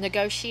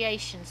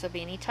negotiations of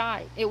any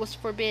type. It was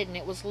forbidden.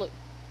 It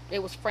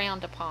was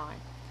frowned upon.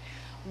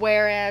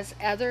 Whereas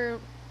other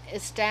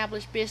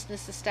established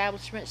business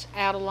establishments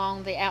out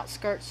along the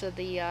outskirts of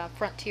the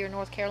frontier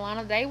North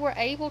Carolina, they were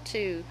able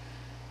to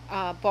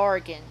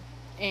bargain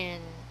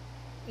and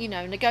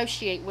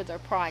negotiate with their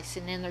price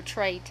and in their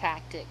trade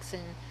tactics,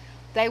 and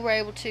they were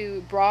able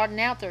to broaden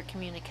out their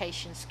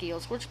communication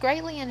skills, which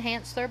greatly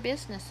enhanced their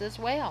business as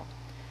well.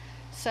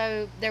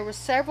 So there were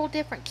several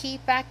different key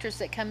factors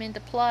that come into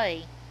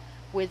play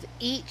with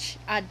each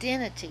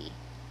identity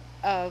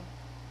of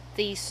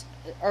these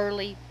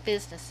early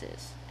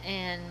businesses,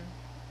 and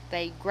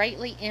they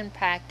greatly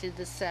impacted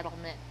the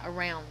settlement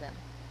around them.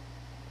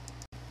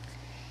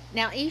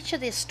 Now, each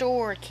of the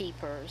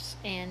storekeepers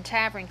and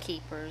tavern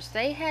keepers,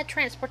 they had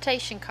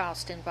transportation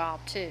costs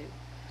involved too.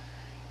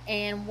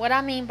 And what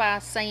I mean by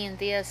saying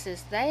this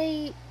is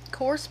they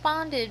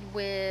corresponded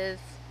with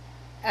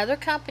other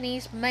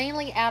companies,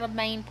 mainly out of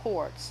main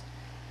ports.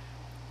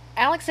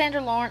 Alexander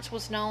Lawrence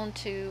was known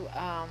to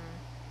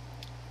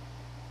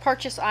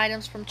purchase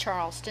items from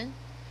Charleston,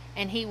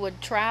 and he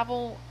would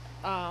travel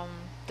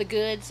the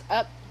goods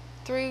up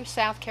through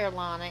South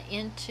Carolina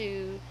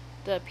into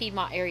the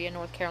Piedmont area,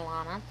 North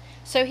Carolina.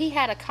 So he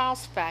had a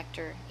cost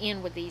factor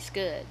in with these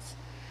goods.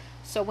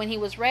 So when he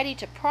was ready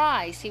to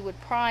price, he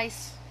would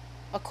price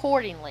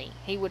accordingly.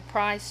 He would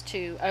price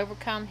to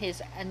overcome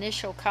his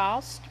initial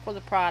cost for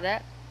the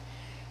product,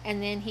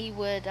 and then he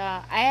would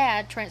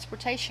add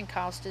transportation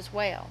cost as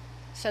well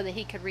so that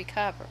he could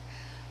recover.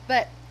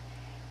 But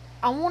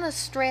I want to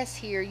stress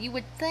here, you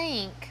would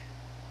think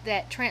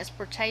that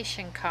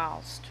transportation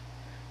cost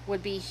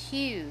would be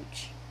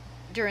huge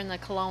during the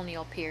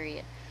colonial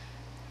period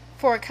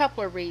for a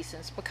couple of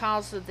reasons.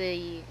 Because of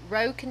the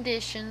road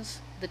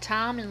conditions, the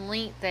time and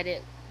length that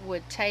it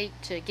would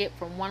take to get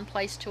from one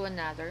place to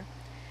another,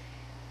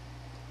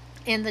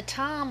 and the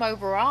time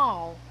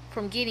overall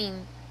from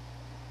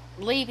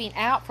leaving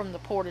out from the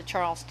port of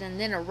Charleston and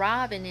then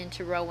arriving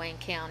into Rowan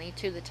County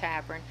to the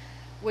tavern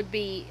would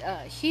be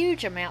a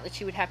huge amount that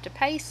you would have to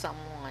pay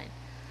someone.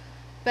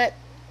 But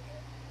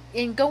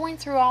in going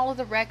through all of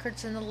the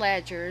records and the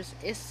ledgers,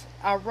 it's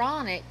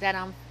ironic that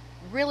I'm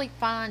really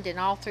finding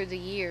all through the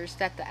years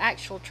that the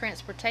actual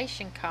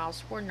transportation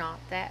costs were not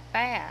that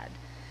bad.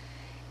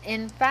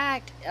 In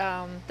fact,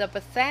 the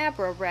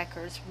Bethabara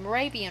records,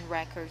 Moravian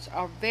records,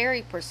 are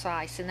very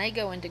precise, and they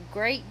go into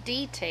great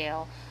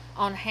detail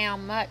on how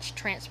much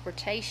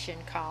transportation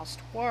costs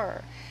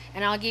were.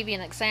 And I'll give you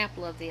an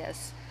example of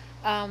this.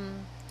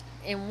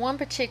 In one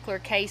particular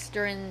case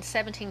during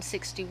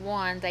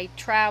 1761, they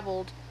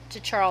traveled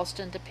to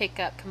Charleston to pick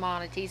up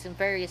commodities and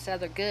various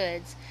other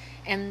goods,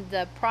 and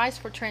the price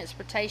for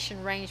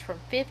transportation ranged from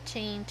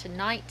 15 to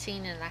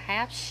 19 and a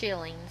half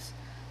shillings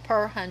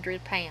per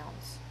 100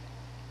 pounds.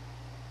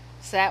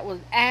 So that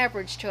would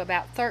average to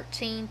about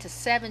 13 to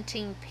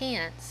 17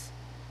 pence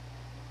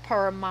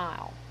per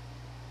mile.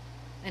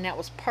 And that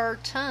was per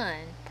ton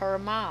per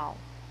mile.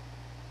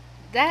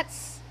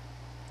 That's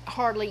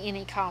hardly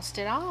any cost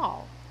at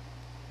all,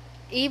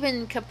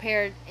 even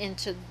compared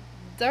into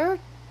their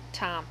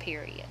time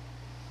period.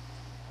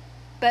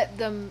 But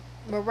the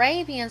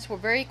Moravians were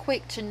very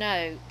quick to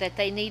know that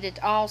they needed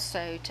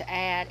also to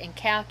add and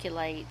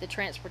calculate the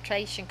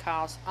transportation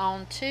costs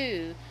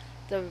onto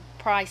the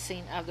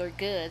pricing of their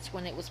goods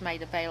when it was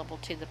made available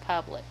to the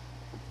public.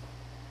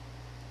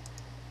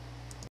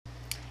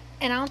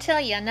 And I'll tell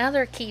you,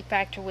 another key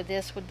factor with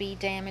this would be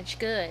damaged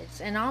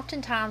goods. And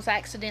oftentimes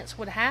accidents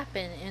would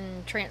happen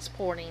in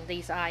transporting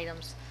these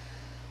items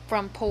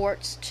from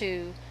ports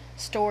to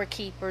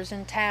storekeepers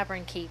and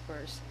tavern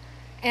keepers.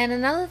 And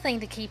another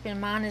thing to keep in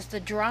mind is the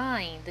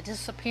drying, the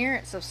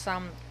disappearance of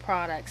some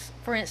products.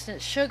 For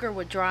instance, sugar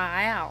would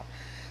dry out.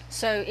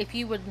 So if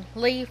you would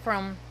leave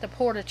from the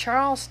port of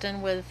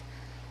Charleston with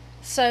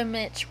so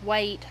much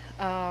weight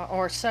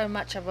or so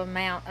much of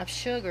amount of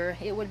sugar,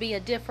 it would be a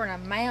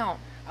different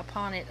amount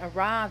upon it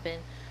arriving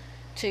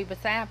to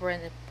Bethabara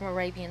and the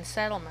Moravian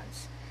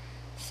settlements.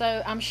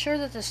 So I'm sure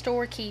that the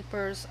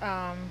storekeepers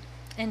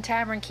and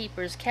tavern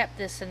keepers kept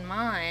this in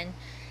mind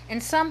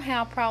and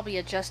somehow probably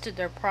adjusted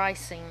their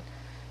pricing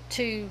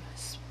to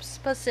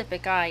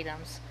specific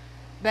items.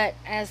 But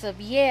as of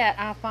yet,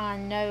 I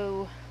find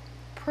no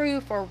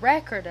proof or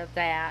record of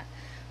that.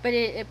 But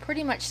it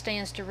pretty much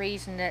stands to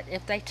reason that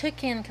if they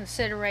took in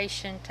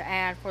consideration to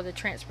add for the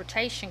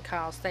transportation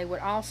costs, they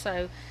would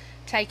also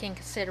take in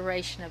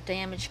consideration of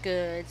damaged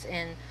goods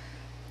and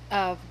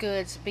of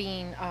goods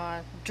being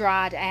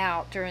dried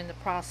out during the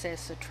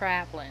process of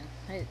traveling.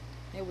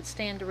 It would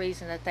stand to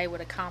reason that they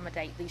would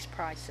accommodate these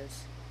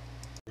prices.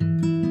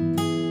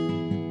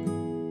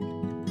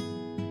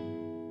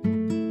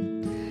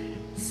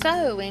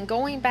 So, in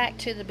going back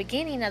to the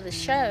beginning of the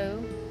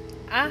show,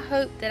 I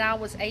hope that I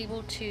was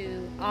able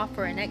to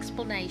offer an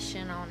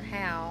explanation on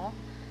how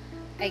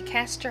a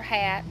castor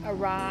hat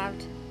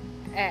arrived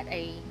at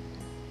a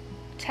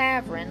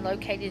tavern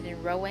located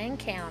in Rowan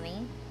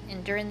County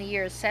and during the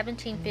year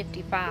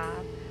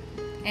 1755,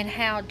 and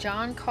how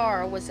John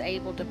Carr was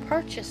able to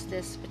purchase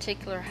this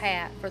particular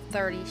hat for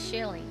 30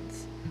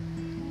 shillings.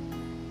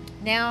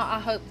 Now I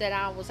hope that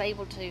I was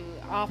able to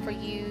offer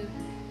you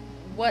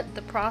what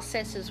the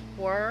processes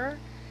were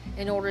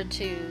in order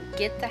to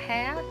get the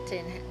hat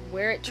and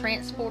where it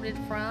transported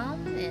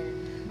from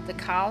and the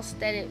cost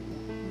that it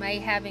may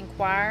have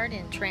inquired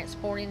in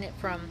transporting it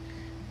from,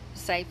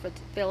 say,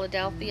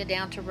 Philadelphia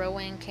down to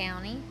Rowan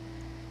County.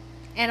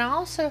 And I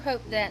also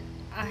hope that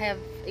I have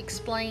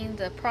explained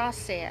the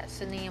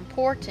process and the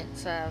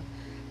importance of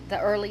the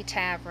early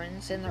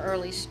taverns and the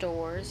early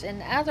stores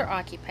and other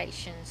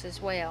occupations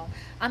as well.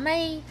 I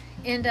may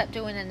end up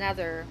doing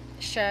another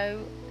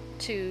show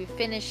to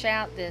finish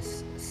out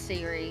this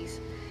series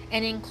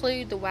and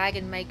include the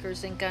wagon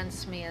makers and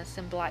gunsmiths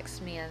and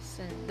blacksmiths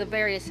and the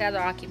various other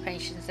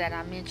occupations that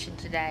I mentioned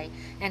today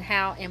and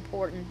how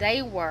important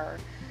they were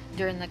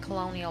during the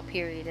colonial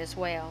period as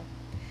well.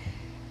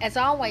 As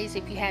always,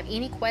 if you have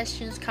any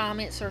questions,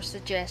 comments, or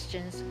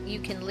suggestions, you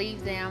can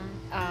leave them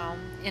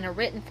in a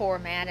written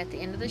format at the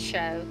end of the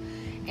show.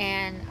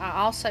 And I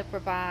also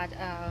provide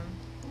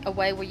a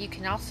way where you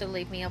can also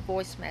leave me a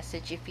voice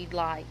message if you'd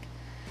like.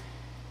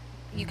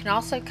 You can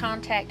also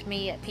contact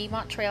me at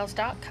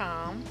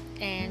PiedmontTrails.com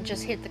and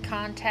just hit the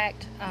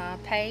contact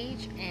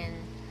page and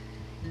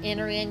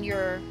enter in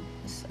your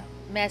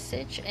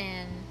message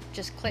and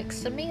just click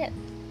submit.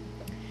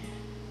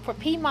 For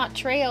Piedmont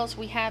Trails,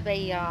 we have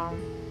a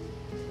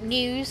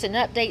news and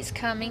updates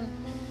coming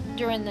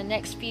during the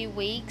next few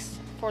weeks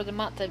for the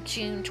month of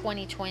June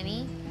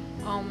 2020.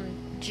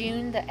 On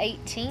June the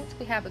 18th,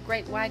 we have a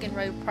Great Wagon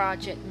Road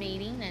Project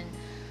meeting, and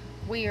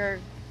we are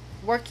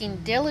working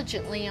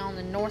diligently on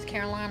the North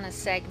Carolina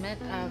segment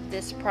of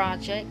this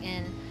project,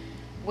 and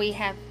we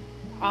have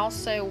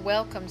also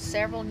welcomed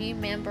several new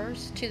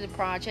members to the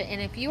project.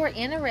 And if you are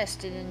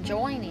interested in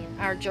joining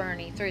our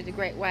journey through the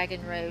Great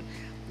Wagon Road,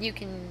 you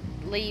can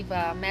leave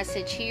a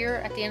message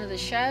here at the end of the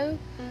show,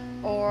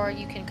 or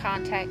you can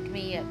contact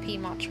me at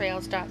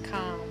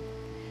PiedmontTrails.com.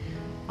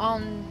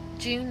 On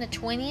June the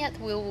 20th,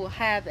 we will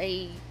have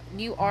a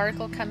new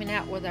article coming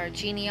out with our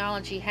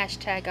genealogy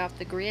hashtag off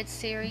the grid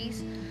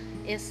series.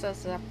 It's a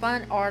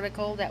fun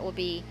article that will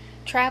be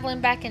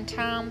traveling back in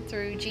time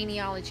through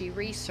genealogy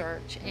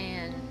research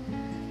and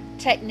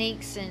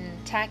techniques and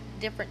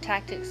different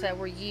tactics that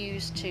were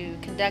used to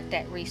conduct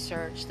that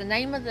research. The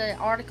name of the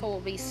article will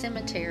be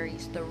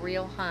Cemeteries, The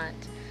Real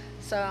Hunt.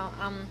 So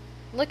I'm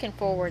looking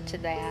forward to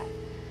that.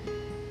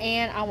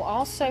 And I will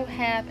also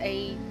have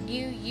a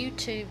new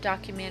YouTube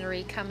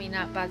documentary coming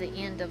up by the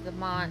end of the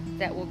month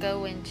that will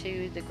go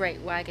into the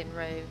Great Wagon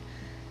Road.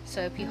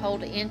 So if you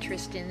hold an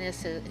interest in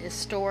this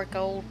historic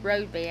old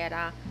roadbed,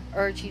 I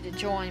urge you to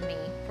join me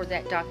for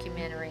that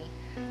documentary.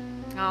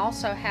 I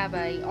also have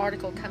an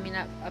article coming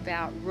up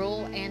about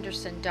Reuel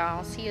Anderson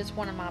Doss. He is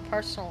one of my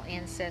personal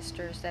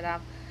ancestors that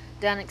I've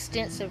done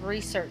extensive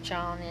research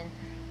on, and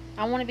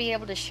I want to be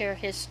able to share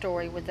his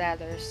story with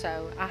others,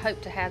 so I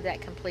hope to have that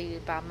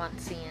completed by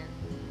month's end.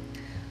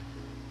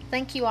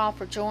 Thank you all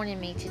for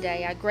joining me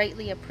today. I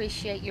greatly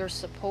appreciate your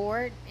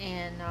support,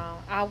 and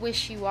I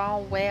wish you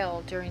all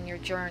well during your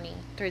journey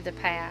through the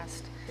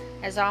past.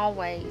 As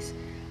always,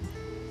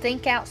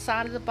 think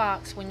outside of the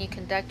box when you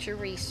conduct your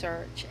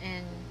research,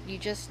 and you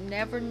just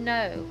never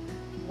know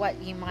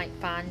what you might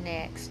find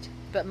next.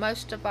 But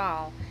most of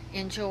all,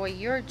 enjoy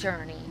your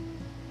journey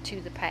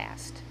to the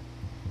past.